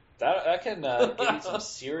 Yeah, that can give you some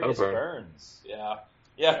serious That'll burn. burns. Yeah,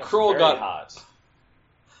 That's Kroll very got hot.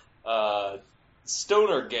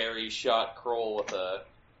 Stoner Gary shot Kroll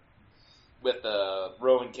with a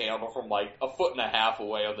Roman candle from like a foot and a half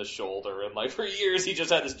away on the shoulder, and like for years he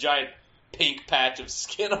just had this giant pink patch of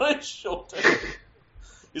skin on his shoulder.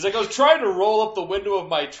 He's like, I was trying to roll up the window of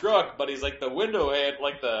my truck, but he's like the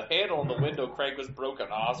handle on the window crank was broken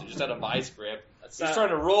off, so he just had a vice grip. He's trying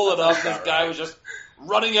to roll it up, and this guy was just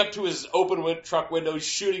running up to his open truck window,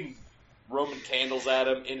 shooting Roman candles at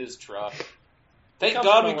him in his truck. Thank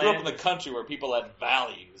God we grew up in the country where people had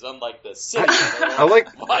values, unlike the city. I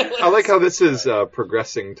like how this is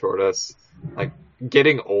progressing toward us, like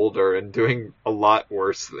getting older and doing a lot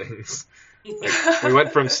worse things. Like, we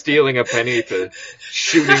went from stealing a penny to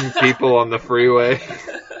shooting people on the freeway.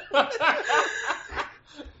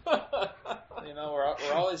 You know,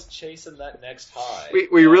 we're always chasing that next high.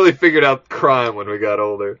 We really figured out crime when we got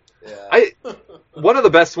older. Yeah. One of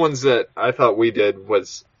the best ones that I thought we did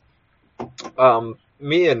was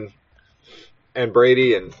me and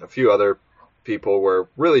Brady and a few other people were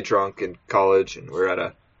really drunk in college, and we were at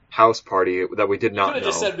a house party that we did not know. You could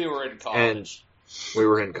have just said we were in college. And we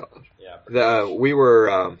were in college. Yeah. We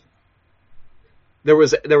were. There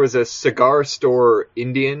was a cigar store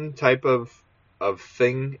Indian type of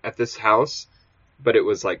thing at this house, but it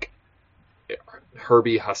was like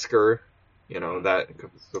Herbie Husker, you know, that,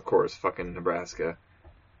 of course, fucking Nebraska.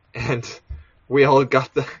 And we all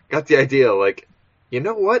got the idea, like, you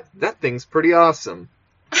know what? That thing's pretty awesome.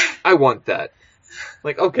 I want that.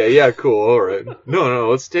 Like, okay, yeah, cool, alright. No,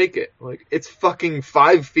 let's take it. Like, it's fucking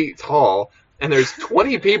 5 feet tall, and there's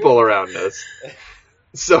 20 people around us.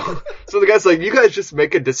 So the guy's like, you guys just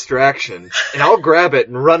make a distraction, and I'll grab it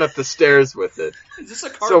and run up the stairs with it. Is this a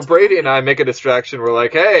cartoon? So Brady and I make a distraction. We're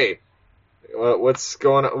like, hey, what's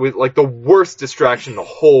going on? We, like, the worst distraction in the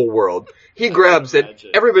whole world. He grabs it,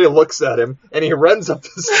 everybody looks at him, and he runs up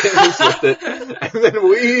the stairs with it, and then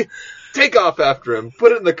we take off after him,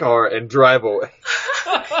 put it in the car, and drive away.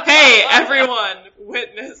 Hey, everyone,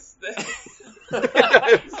 witness this.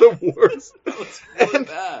 It's the worst. Really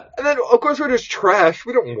bad. And then, of course, we're just trash.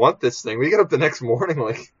 We don't want this thing. We get up the next morning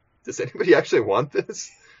like, does anybody actually want this?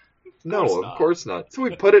 No, of course not. So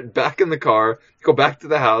we put it back in the car, go back to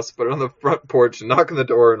the house, put it on the front porch, knock on the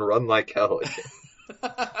door, and run like hell again.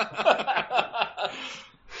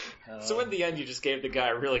 So in the end, you just gave the guy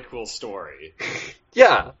a really cool story.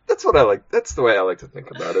 Yeah, that's what I like. That's the way I like to think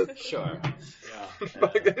about it. Sure.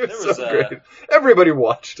 Like, it was There was so great. Everybody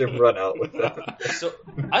watched him run out with that. So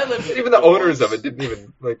I lived in Even the owners of it didn't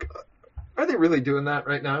even, like, are they really doing that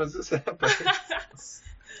right now? Is this happening?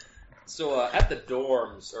 So at the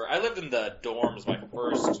dorms, or I lived in the dorms my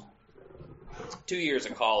first 2 years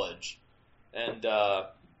of college, and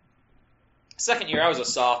second year, I was a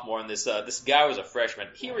sophomore, and this guy was a freshman.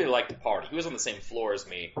 He really liked to party. He was on the same floor as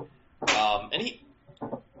me, and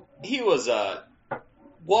he was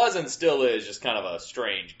and still is just kind of a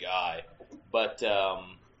strange guy. But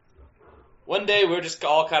one day we were just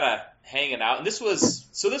all kind of hanging out, and this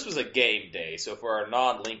was a game day. So for our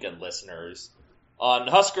non-Lincoln listeners, on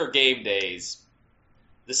Husker game days,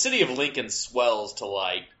 the city of Lincoln swells to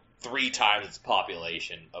like 3 times its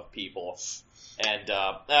population of people, and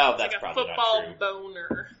that's like probably not football true.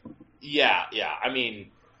 boner. Yeah. I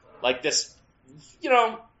mean, like this,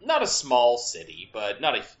 not a small city, but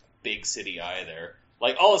not a big city either.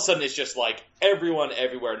 Like, all of a sudden, it's just, like, everyone,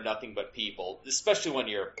 everywhere, nothing but people. Especially when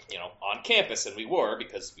you're, on campus, and we were,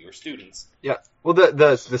 because we were students. Yeah. Well,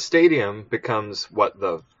 the stadium becomes, what,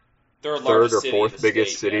 the Third or city fourth in the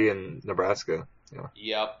biggest state, city yeah. in Nebraska. Yeah.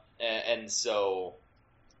 Yep. And so,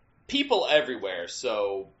 people everywhere.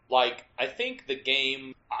 So, like, I think the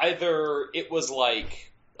game, either it was,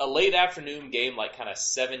 like, a late afternoon game, like, kind of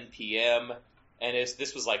 7 p.m., and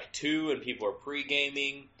this was, like, 2, and people were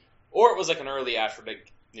pre-gaming. Or it was like an early afternoon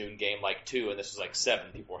game, like 2, and this was like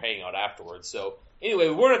 7. People were hanging out afterwards. So anyway,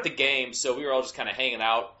 we weren't at the game, so we were all just kind of hanging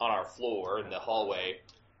out on our floor in the hallway.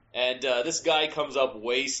 And this guy comes up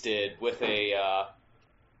wasted with a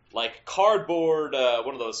like cardboard,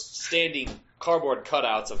 one of those standing cardboard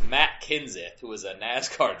cutouts of Matt Kenseth, who was a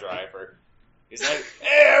NASCAR driver. He's like,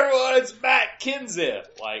 "Hey everyone, it's Matt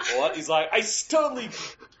Kenseth." Like, what? He's like, "I totally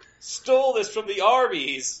stole this from the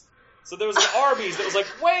Arby's." So there was an Arby's that was like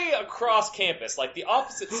way across campus, like the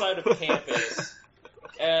opposite side of campus.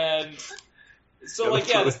 And so like,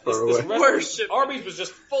 yeah, this restaurant, Arby's was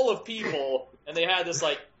just full of people, and they had this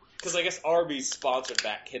like, because I guess Arby's sponsored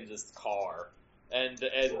Matt Kenseth's car. And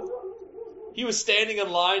he was standing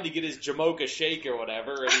in line to get his Jamocha shake or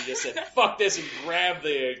whatever, and he just said, "Fuck this," and grabbed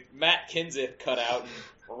the Matt Kenseth cutout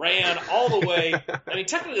and ran all the way. I mean,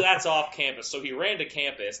 technically that's off campus, so he ran to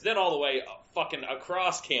campus, then all the way fucking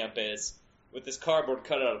across campus with this cardboard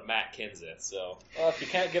cutout of Matt Kenseth. So, Well, if you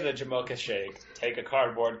can't get a Jamocha shake, take a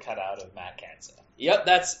cardboard cutout of Matt Kenseth. yep,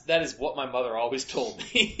 that is what my mother always told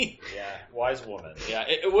me. Yeah, wise woman. Yeah,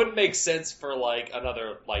 it wouldn't make sense for like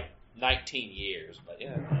another like 19 years, but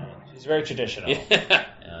yeah. She's very traditional. Yeah.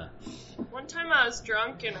 Yeah. One time I was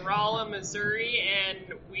drunk in Rolla, Missouri,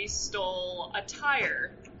 and we stole a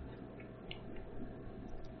tire.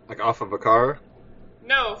 Like off of a car?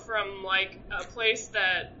 No, from like a place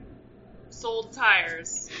that sold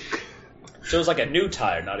tires. So it was like a new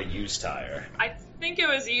tire, not a used tire. I think it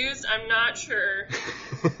was used. I'm not sure.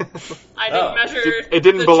 I didn't measure. It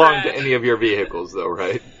didn't the belong tread. to any of your vehicles, though,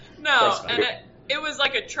 right? No, course not. and it was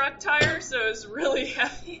like a truck tire, so it was really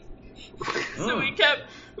heavy. So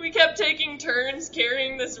we kept taking turns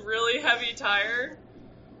carrying this really heavy tire,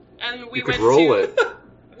 and we You could went roll to it.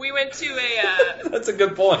 we went to a That's a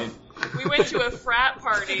good point. we went to a frat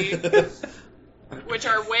party, which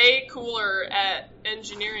are way cooler at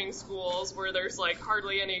engineering schools where there's like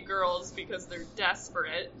hardly any girls because they're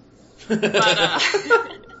desperate.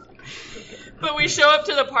 But we show up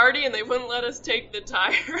to the party and they wouldn't let us take the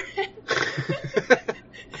tire.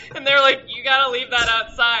 And they're like, "You gotta leave that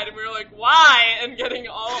outside." And we were like, "Why?" And getting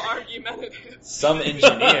all argumentative. Some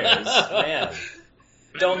engineers, man.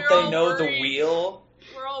 Don't we're they all know the worried. wheel?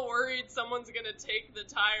 We're all worried someone's gonna take the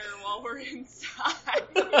tire while we're inside.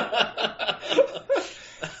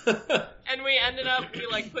 And we ended up, we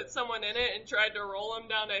like put someone in it and tried to roll them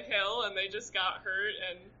down a hill, and they just got hurt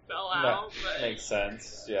and fell out. But Makes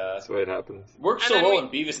sense, yeah. That's the way it happens. Worked And so then well we- when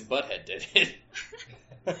Beavis and Butthead did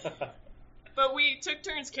it. But we took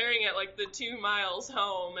turns carrying it like the 2 miles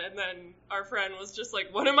home, and then our friend was just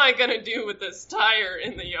like, "What am I gonna do with this tire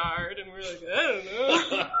in the yard?" And we were like, "I don't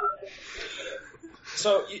know."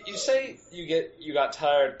 So you say you got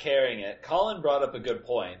tired carrying it. Colin brought up a good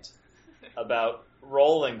point about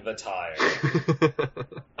rolling the tire. Did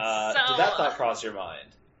that thought cross your mind?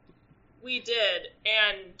 We did,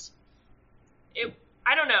 and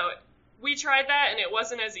I don't know, we tried that, and it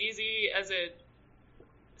wasn't as easy as it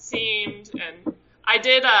seemed, and I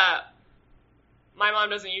did, my mom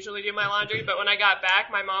doesn't usually do my laundry, but when I got back,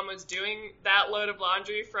 my mom was doing that load of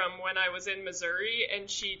laundry from when I was in Missouri, and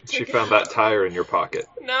she found that tire in your pocket.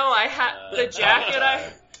 No, I had the jacket,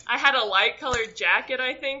 I had a light colored jacket,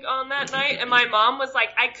 I think, on that night, and my mom was like,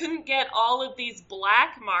 "I couldn't get all of these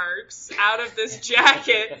black marks out of this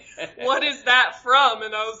jacket. What is that from?"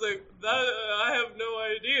 And I was like, "I have no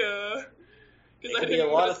idea." Because I could be a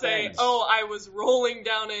didn't lot want to of say, things. "Oh, I was rolling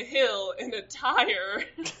down a hill in a tire."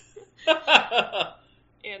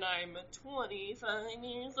 And I'm 25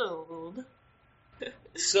 years old.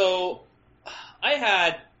 So,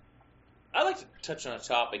 I'd like to touch on a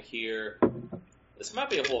topic here this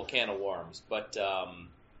might be a whole can of worms, but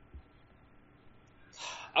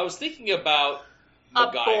I was thinking about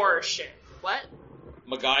Abortion. What?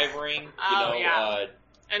 MacGyvering, Oh, yeah.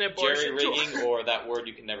 An jerry abortion rigging, tool. or that word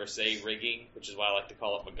you can never say, rigging, which is why I like to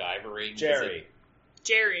call it MacGyvering. Jerry.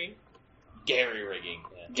 Jerry. Gary rigging.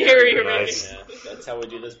 Yeah. Gary rigging. rigging. Nice. Yeah. That's how we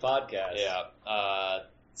do this podcast. Yeah.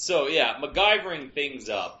 So yeah, MacGyvering things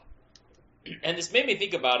up, and this made me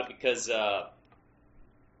think about it because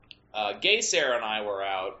Gay Sarah and I were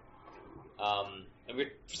out, and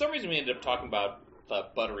for some reason we ended up talking about the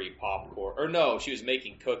buttery popcorn. Or no, she was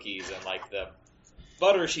making cookies, and like the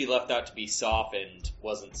butter she left out to be softened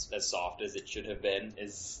wasn't as soft as it should have been.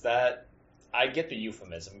 Is that... I get the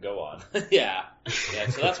euphemism. Go on. Yeah.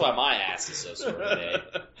 So that's why my ass is so sore today.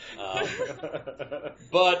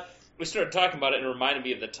 But we started talking about it, and it reminded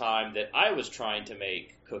me of the time that I was trying to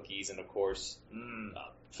make cookies, and of course,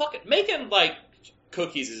 making like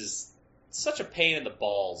cookies is such a pain in the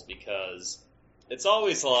balls because it's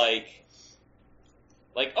always like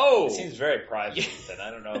oh, It seems very private, Ethan.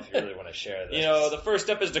 I don't know if you really want to share this. the first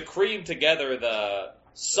step is to cream together the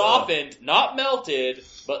softened, not melted,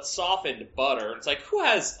 but softened butter. It's like, who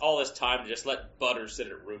has all this time to just let butter sit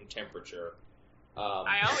at room temperature?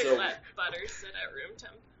 I always so, let butter sit at room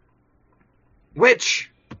temp.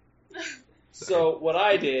 Which? So what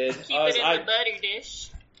I did, Keep it in the butter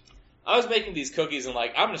dish. I was making these cookies and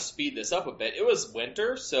like, I'm going to speed this up a bit. It was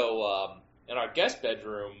winter, so in our guest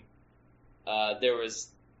bedroom, there was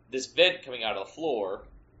this vent coming out of the floor,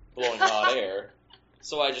 blowing hot air.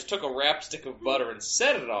 So I just took a wrapped stick of butter and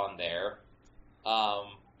set it on there.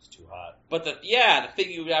 It's too hot. But the thing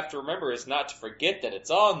you have to remember is not to forget that it's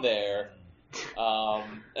on there.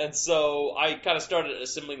 And so I kind of started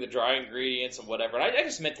assembling the dry ingredients and whatever. And I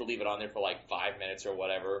just meant to leave it on there for like 5 minutes or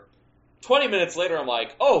whatever. 20 minutes later, I'm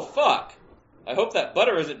like, oh, fuck. I hope that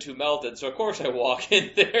butter isn't too melted. So, of course, I walk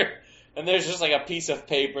in there. And there's just like a piece of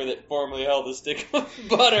paper that formerly held a stick of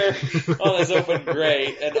butter on this open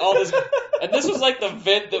grate, and all this. And this was like the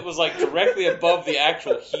vent that was like directly above the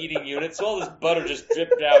actual heating unit, so all this butter just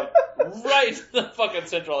dripped down right into the fucking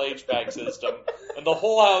central HVAC system, and the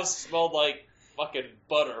whole house smelled like fucking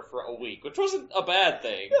butter for a week, which wasn't a bad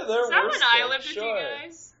thing. Yeah, there Is that were when I things, lived with sure. you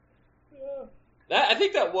guys? I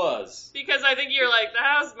think that was. Because I think you're like, the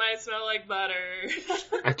house might smell like butter.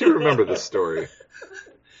 I do remember this story.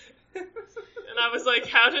 And I was like,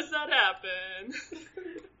 how does that happen?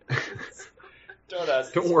 Don't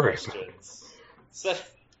ask Don't these worry. questions. So, I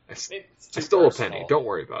it's I too stole a personal. penny. Don't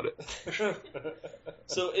worry about it.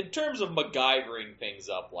 So in terms of MacGyvering things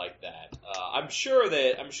up like that, I'm sure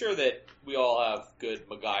that we all have good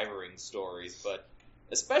MacGyvering stories, but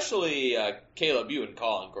especially Caleb, you and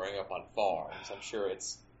Colin growing up on farms, I'm sure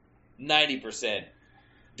it's 90%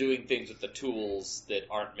 doing things with the tools that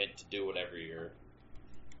aren't meant to do whatever you're.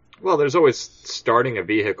 Well, there's always starting a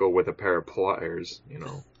vehicle with a pair of pliers,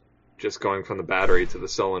 just going from the battery to the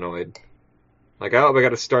solenoid. Like, oh, we got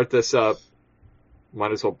to start this up.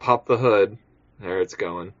 Might as well pop the hood. There it's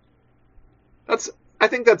going. I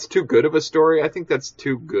think that's too good of a story. I think that's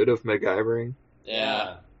too good of MacGyvering.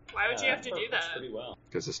 Yeah. Why would you have to do Works that? pretty well.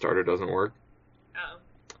 Because the starter doesn't work. Oh.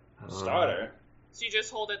 Starter. So you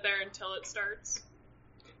just hold it there until it starts?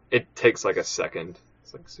 It takes like a second.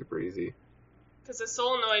 It's like super easy. Because the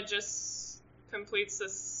solenoid just completes the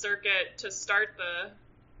circuit to start the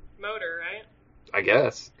motor, right? I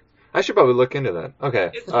guess. I should probably look into that. Okay.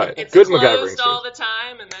 It's, All right. it's Good closed MacGyvering all story. the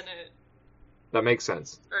time, and then That makes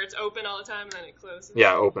sense. or it's open all the time, and then it closes.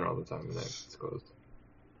 Yeah, open all the time and then it's closed.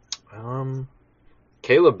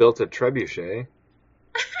 Caleb built a trebuchet.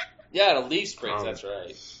 Yeah, the leaf springs, Oh. that's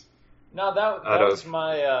right. No, that Out of- was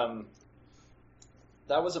my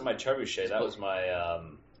that wasn't my trebuchet. That was my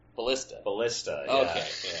Ballista. ballista. Yeah. Okay,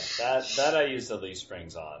 yeah. That I used the leaf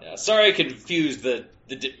springs on. Yeah, sorry I confused the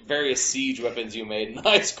various siege weapons you made in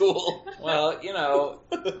high school. Well,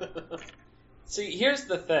 see, here's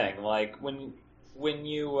the thing. Like when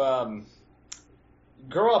you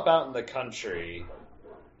grow up out in the country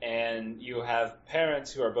and you have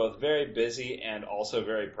parents who are both very busy and also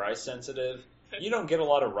very price sensitive, you don't get a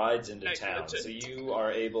lot of rides into I town. imagine. So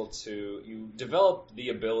you develop the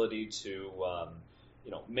ability to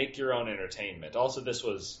make your own entertainment. Also, this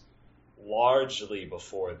was largely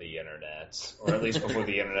before the internet, or at least before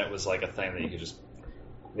the internet was like a thing that you could just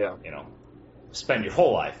Yeah. spend your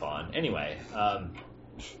whole life on. Anyway,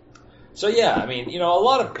 so yeah, I mean, a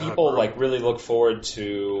lot of people bro. like really look forward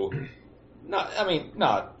to not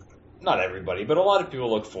everybody, but a lot of people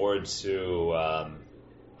look forward to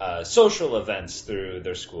social events through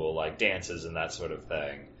their school, like dances and that sort of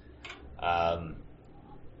thing.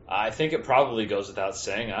 I think it probably goes without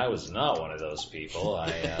saying I was not one of those people.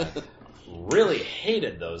 I really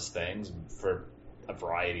hated those things for a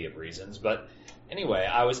variety of reasons. But anyway,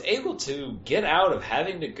 I was able to get out of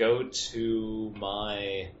having to go to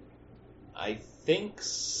my, I think,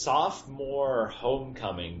 sophomore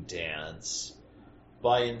homecoming dance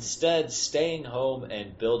by instead staying home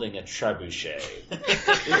and building a trebuchet.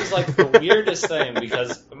 It was like the weirdest thing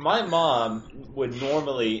because my mom would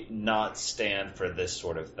normally not stand for this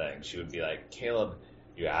sort of thing. She would be like, Caleb,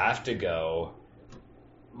 you have to go.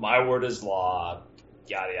 My word is law.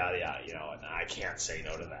 Yada, yada, yada, and I can't say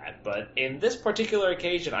no to that. But in this particular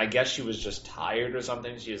occasion, I guess she was just tired or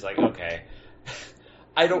something. She was like, okay,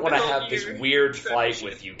 I don't want to have this weird fight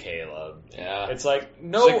with you, Caleb. Yeah. It's like,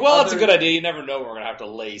 no. It's like, well, that's a good idea. You never know when we're going to have to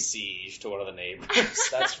lay siege to one of the neighbors.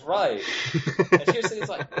 That's right. And here's the thing, it's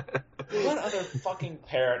like, what other fucking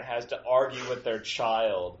parent has to argue with their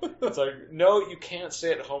child? It's like, no, you can't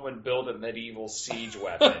stay at home and build a medieval siege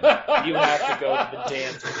weapon. You have to go to the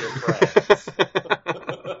dance with your friends.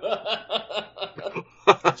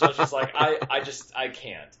 And so she's like, I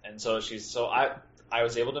can't. And so I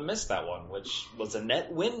was able to miss that one, which was a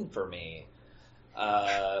net win for me.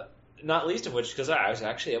 Not least of which because I was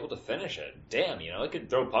actually able to finish it. Damn, I could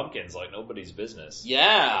throw pumpkins like nobody's business.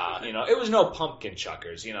 Yeah. It was no pumpkin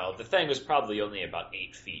chuckers. The thing was probably only about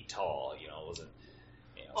 8 feet tall. It wasn't,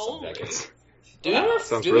 something that could...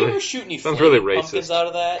 Do we ever shoot any pumpkins out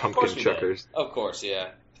of that? Pumpkin chuckers. Of course, yeah.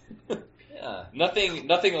 Yeah. Nothing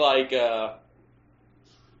like...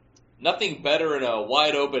 Nothing better in a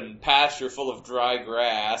wide open pasture full of dry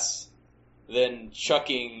grass than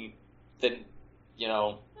chucking,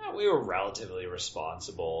 We were relatively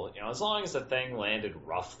responsible. As long as the thing landed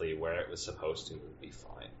roughly where it was supposed to, it would be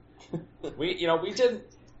fine. we didn't.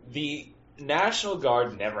 The National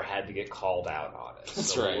Guard never had to get called out on it.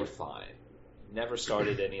 That's so right. We were fine. Never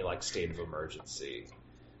started any state of emergency.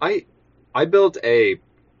 I built a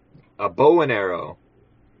bow and arrow.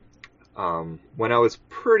 When I was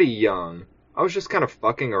pretty young, I was just kind of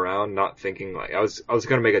fucking around, not thinking I was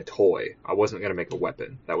gonna make a toy. I wasn't gonna make a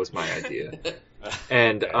weapon. That was my idea.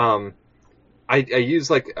 And I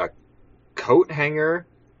used a coat hanger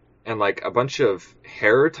and a bunch of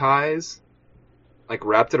hair ties,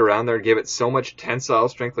 wrapped it around there and gave it so much tensile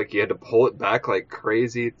strength, you had to pull it back like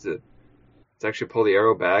crazy to actually pull the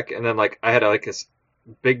arrow back. And then I had this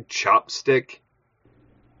big chopstick,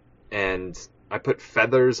 and I put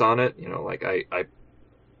feathers on it, I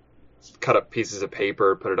cut up pieces of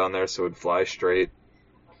paper, put it on there so it would fly straight.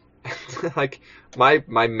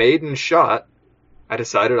 My maiden shot, I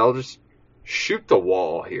decided I'll just shoot the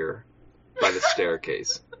wall here by the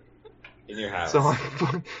staircase. In your house. So I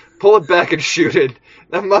pull it back and shoot it.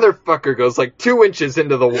 That motherfucker goes 2 inches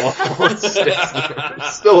into the wall and sticks there.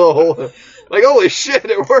 There's still a hole. Holy shit,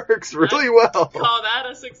 it works really well. Call that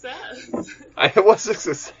a success. It was a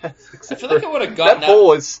success. I feel like I would have gotten that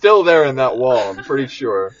hole is still there in that wall, I'm pretty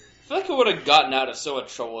sure. I feel like I would have gotten out of so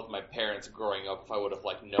much trouble with my parents growing up if I would have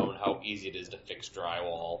known how easy it is to fix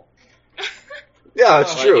drywall. Yeah,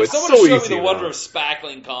 it's true. It's so easy. If someone showed me the wonder of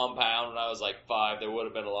spackling compound when I was 5, there would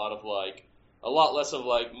have been a lot less of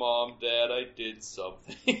Mom, Dad, I did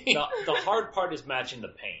something. The hard part is matching the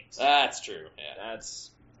paint. That's true. Yeah.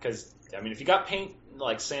 That's because if you got paint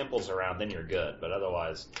samples around, then you're good. But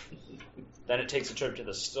otherwise, then it takes a trip to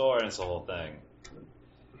the store and it's the whole thing.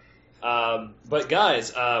 But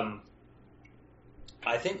guys, I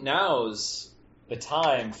think now's the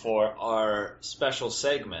time for our special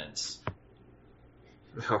segment.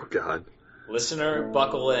 Oh, God. Listener,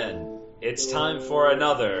 buckle in. It's time for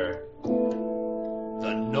another...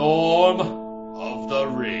 The Norm of the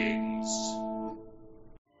Rings.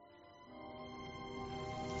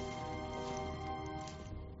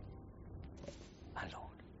 My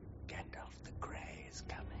lord, Gandalf the Grey is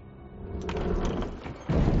coming.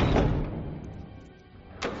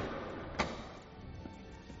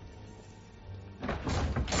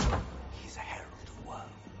 He's a herald of woe.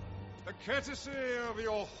 The courtesy of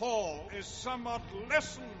your hall is somewhat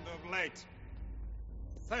lessened of late,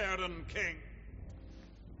 Theoden King.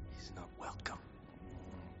 He's not welcome.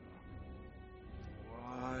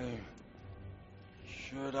 Why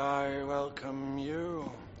should I welcome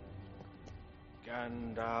you,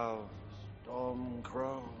 Gandalf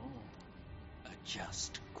Stormcrow? A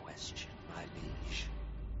just question, my liege.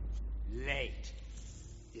 Late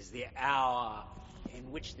is the hour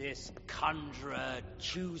in which this conjurer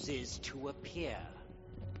chooses to appear.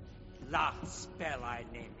 Last spell I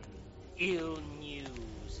named him. Ill news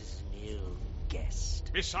is an ill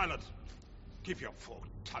guest. Be silent. Keep your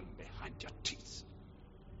forked tongue behind your teeth.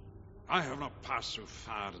 I have not passed through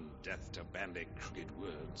fire and death to bandy crooked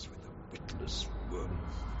words with a witless worm.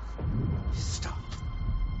 Stop.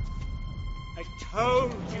 I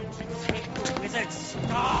told you to take the wizard's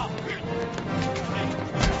staff.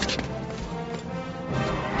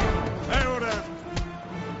 Theoden,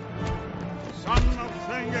 son of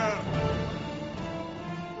Thengir.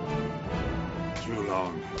 Too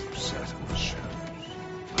long have you sat in the shadows.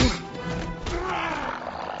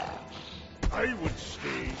 I would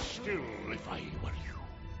stay still if I were you.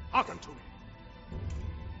 Hearken to me.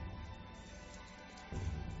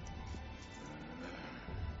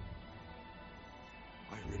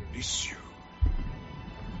 I release you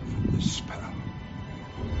from the spell.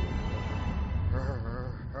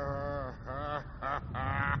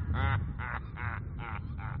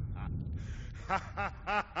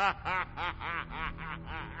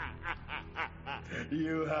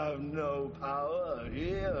 You have no power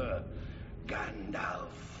here,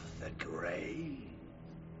 Gandalf the Grey.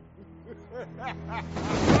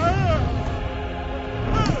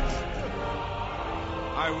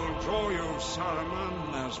 I will draw you,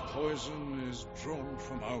 Saruman, as poison is drawn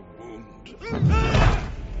from a wound.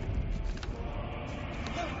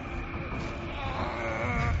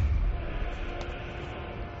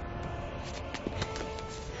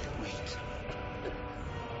 Wait.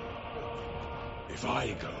 If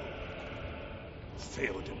I go,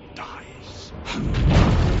 Theoden dies.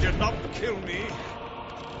 You did not kill me.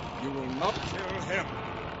 You will not kill him.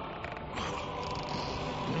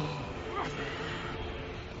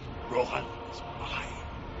 Rohan is mine.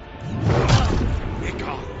 Be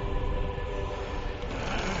gone.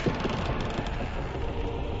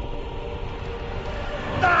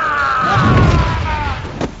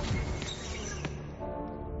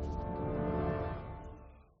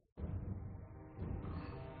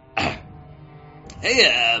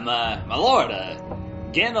 Hey, my lord,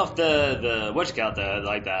 Gandalf the what you call it,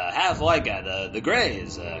 the half-white guy, the Grey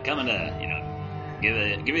is coming to,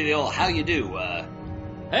 give you the old how you do.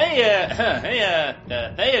 Hey,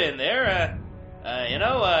 Theoden there.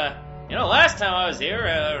 Last time I was here,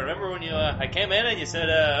 remember when I came in and you said,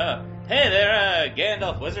 hey there,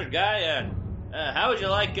 Gandalf wizard guy, how would you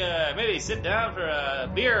like, maybe sit down for a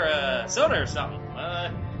beer, soda or something?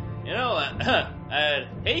 I'd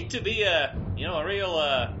hate to be, a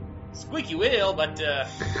real, squeaky wheel, but,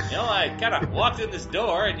 I kind of walked in this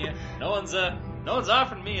door and no one's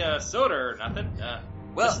offering me a soda or nothing.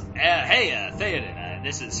 Hey, Theoden,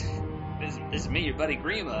 this is me, your buddy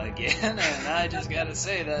Grima again, and I just gotta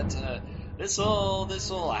say that this old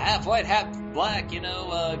half-white, half-black,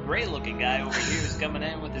 gray-looking guy over here is coming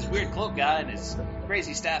in with his weird cloak guy and his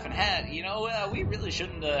crazy staff and hat. We really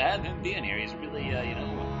shouldn't have him being here. He's really, he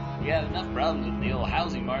had enough problems with the old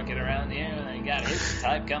housing market around here, and he got his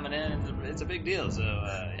type coming in. It's a big deal. So,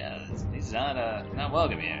 he's not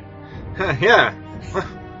welcome here. Yeah.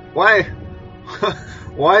 Why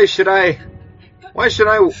should I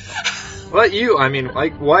let you? I mean,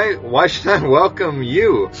 like, why should I welcome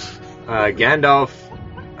you, Gandalf?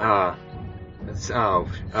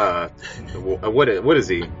 What is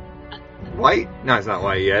he? White? No, he's not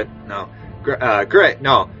white yet. No, gray.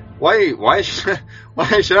 No. Why should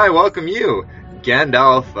I welcome you,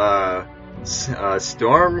 Gandalf?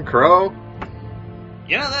 Storm Crow?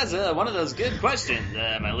 That's one of those good questions,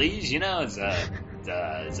 my liege. It's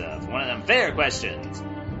one of them fair questions.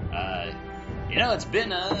 It's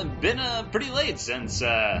been pretty late since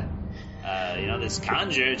this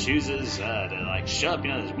conjurer chooses to show up.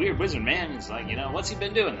 This weird wizard man. It's like, what's he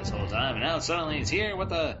been doing this whole time? And now suddenly he's here.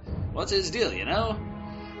 What's his deal?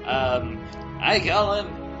 I call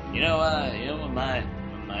him,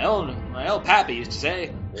 my old pappy used to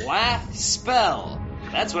say, Laugh Spell.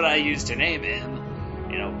 That's what I used to name him.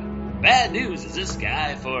 Bad news is this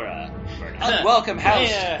guy for an unwelcome house.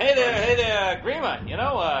 Hey there, Grima.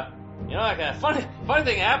 A funny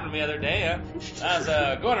thing happened to me the other day. I was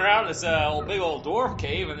going around this big old dwarf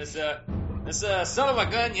cave, and this son of a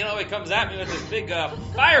gun, he comes at me with this big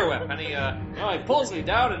fire whip, and he pulls me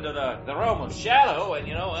down into the realm of shadow,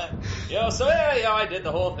 and I did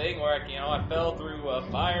the whole thing where I fell through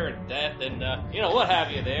fire and death, and what have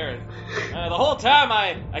you there, and the whole time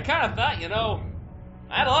I kind of thought,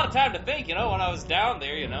 I had a lot of time to think, when I was down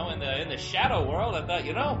there, in the shadow world. I thought,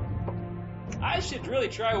 I should really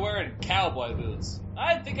try wearing cowboy boots.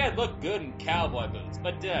 I think I'd look good in cowboy boots.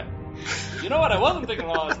 But, what I wasn't thinking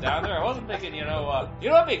while I was down there? I wasn't thinking,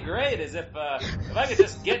 what'd be great is if I could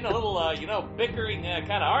just get in a little, bickering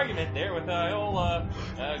kind of argument there with old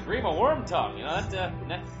Grima Wormtongue.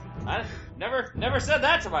 I never said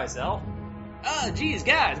that to myself. Oh, geez,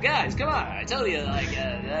 guys, come on. I tell you, like,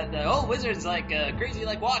 the old wizard's like crazy,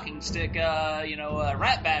 like, walking stick,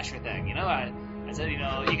 rat basher thing, you know? I said, you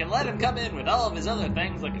know, you can let him come in with all of his other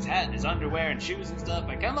things, like his hat and his underwear and shoes and stuff,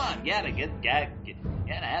 but come on, you gotta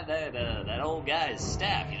have that old guy's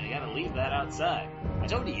staff, you know, you gotta leave that outside. I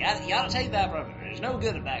told you, you gotta take that from him. There's no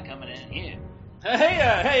good of that coming in here.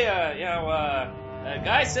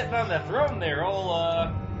 Guy sitting on the throne there, old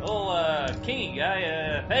kingy guy,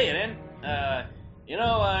 hey, it in. I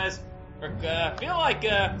feel like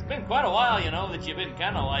it's been quite a while, you know, that you've been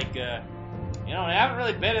kind of like, you haven't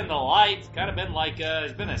really been in the light. It's kind of been like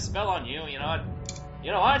there's been a spell on you, you know.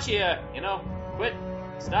 Why don't you,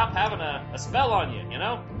 stop having a spell on you, you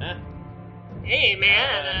know? Hey,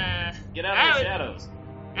 man, get out of the shadows.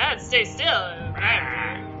 I'd stay still.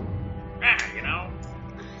 You know.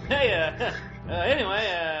 Hey, anyway,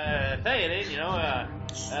 hey, it in, you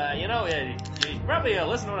probably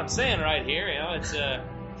listen to what I'm saying right here. You know, it's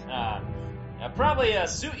probably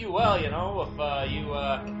suit you well, you know, if you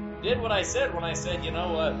did what I said when I said,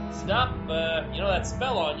 stop, that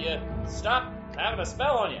spell on you. Stop having a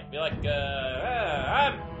spell on you. Be like,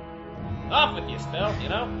 I'm off with you, spell, you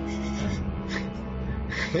know.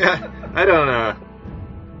 Yeah, I don't know.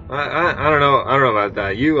 I don't know about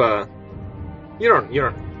that. You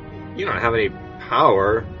don't have any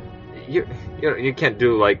power. You can't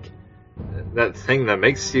do like that thing that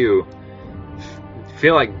makes you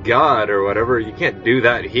feel like God or whatever. You can't do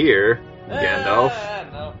that here, Gandalf.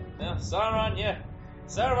 No, Sauron, you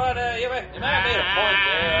might have made a point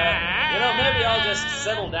there. Maybe I'll just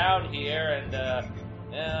settle down here and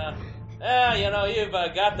you've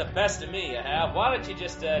got the best of me, you have. Why don't you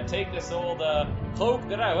just take this old cloak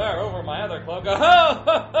that I wear over my other cloak? Look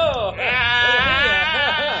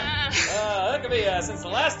at me, since the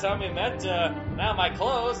last time we met, now my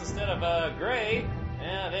clothes, instead of gray,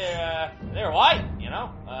 they're white, you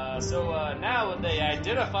know? So now when they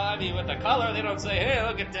identify me with the color, they don't say, hey,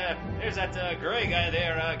 look at, there's that gray guy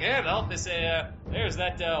there, Gandalf. They say, there's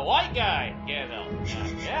that white guy, Gandalf.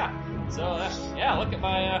 Yeah. So, look at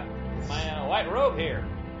my white robe here.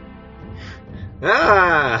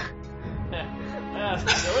 Ah!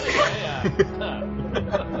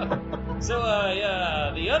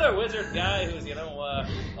 The other wizard guy who's,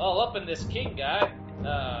 all up in this king guy,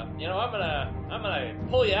 I'm gonna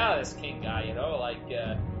pull you out of this king guy, if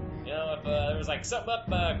there was like something up,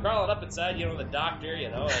 crawling up inside, the doctor,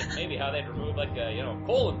 like maybe how they'd remove like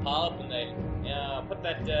colon polyp and they, put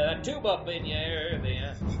that tube up in you,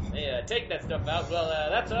 they take that stuff out. Well,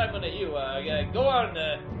 that's what I'm gonna do. Go on,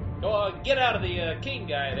 get out of the king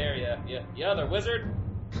guy there, you other wizard.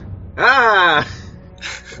 Ah!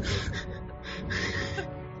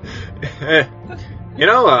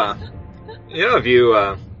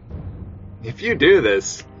 If you do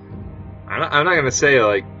this, I'm not gonna say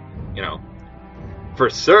like, for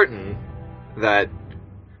certain that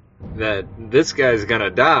this guy's gonna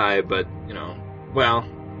die, but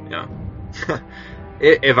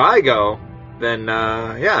if I go, then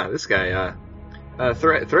this guy,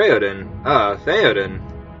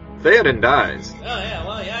 Theoden dies. Oh yeah,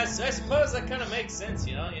 well yeah, I suppose that kind of makes sense.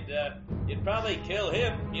 You'd probably kill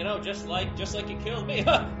him, just like you killed me.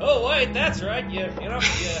 Oh wait, that's right. Here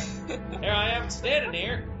I am standing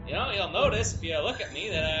here. You'll notice if you look at me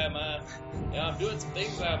that I'm doing some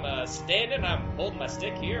things. I'm standing, I'm holding my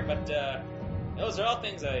stick here, but those are all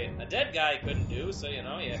things a dead guy couldn't do. So you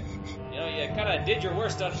kind of did your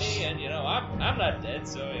worst on me, and I'm not dead.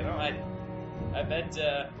 So I bet.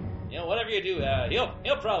 Whatever you do, he'll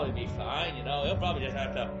probably be fine. He'll probably just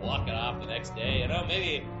have to walk it off the next day.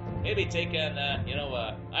 Maybe take an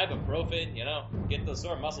ibuprofen. Get those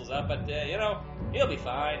sore muscles up. But he'll be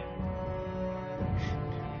fine.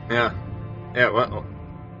 Yeah.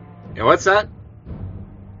 What's that?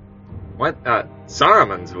 What?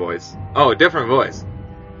 Saruman's voice. Oh, different voice.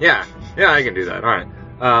 Yeah, I can do that. All right.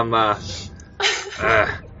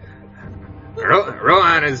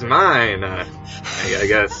 Rohan is mine. I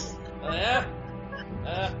guess. Yeah.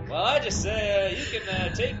 Well, I just say you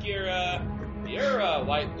can take your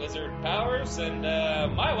white wizard powers and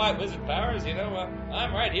my white wizard powers.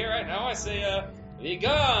 I'm right here, right now. I say, be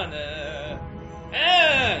gone.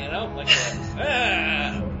 Like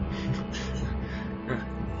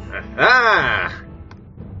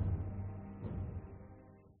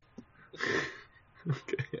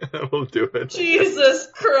Okay, I will do it. Jesus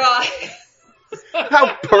Christ.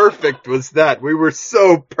 How perfect was that? We were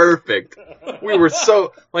so perfect. We were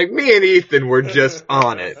so, me and Ethan were just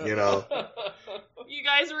on it, You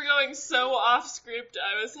guys were going so off script,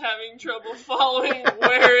 I was having trouble following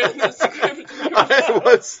where in the script we were. I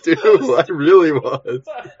was too. I really was.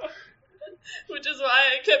 Which is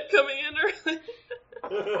why I kept coming in early.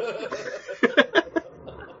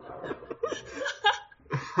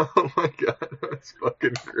 Oh my god, that's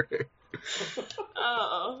fucking great.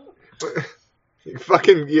 Oh.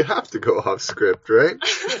 You have to go off script, right?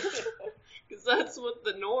 Because that's what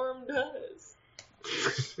the norm does.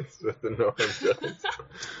 That's what the norm does.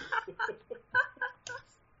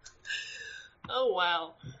 Oh,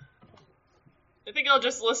 wow. I think I'll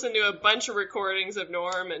just listen to a bunch of recordings of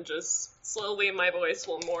Norm and just slowly my voice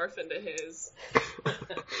will morph into his.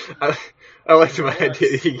 I liked my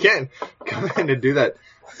idea. You can't come in and do that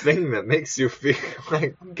thing that makes you feel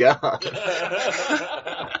like God.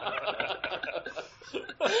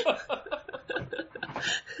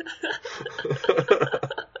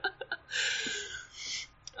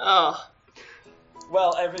 Oh.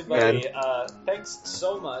 Well, everybody, thanks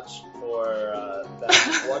so much for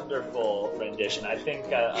that wonderful rendition. I think,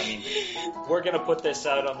 we're going to put this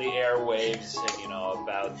out on the airwaves,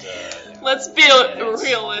 about... Let's be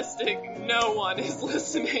realistic. No one is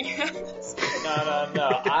listening at this point.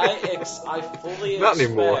 No. I fully Not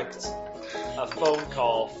anymore. expect a phone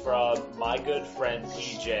call from my good friend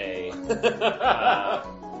PJ,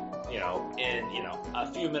 in,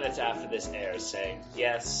 a few minutes after this airs saying,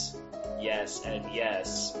 yes, and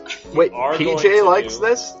yes. Wait, are going PJ to likes do-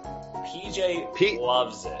 this? PJ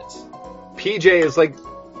loves it. PJ is like,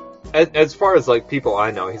 as far as like people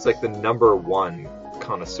I know, he's like the #1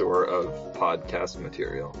 connoisseur of podcast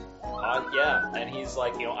material. Yeah, and he's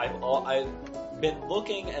like, I've been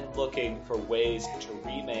looking for ways to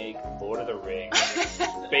remake Lord of the Rings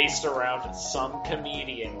based around some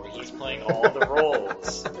comedian where he's playing all the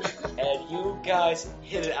roles. And you guys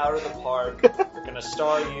hit it out of the park. We're going to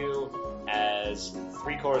star you as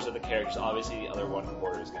 3/4 of the characters. Obviously, the other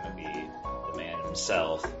 1/4 is going to be the man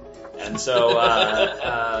himself. And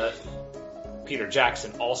so, Peter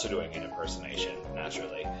Jackson also doing an impersonation,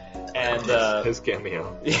 naturally. And his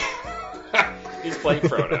cameo. He's playing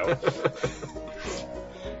Frodo.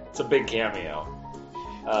 It's a big cameo.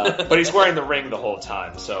 But he's wearing the ring the whole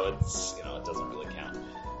time, so it's it doesn't really count.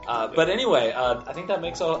 But anyway, I think that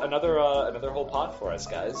makes another whole pot for us,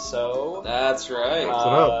 guys. So That's right.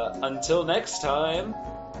 until next time.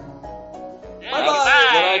 Hey, Bye-bye.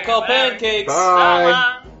 What I call pancakes.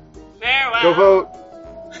 Bye. Farewell. Go vote.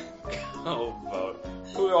 Oh, vote.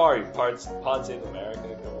 Who are you? Pod Save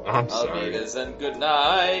America? Go on. I'm sorry. Avitas and good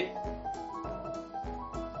night.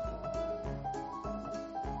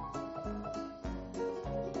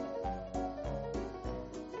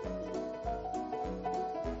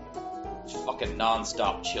 Fucking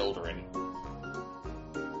non-stop children.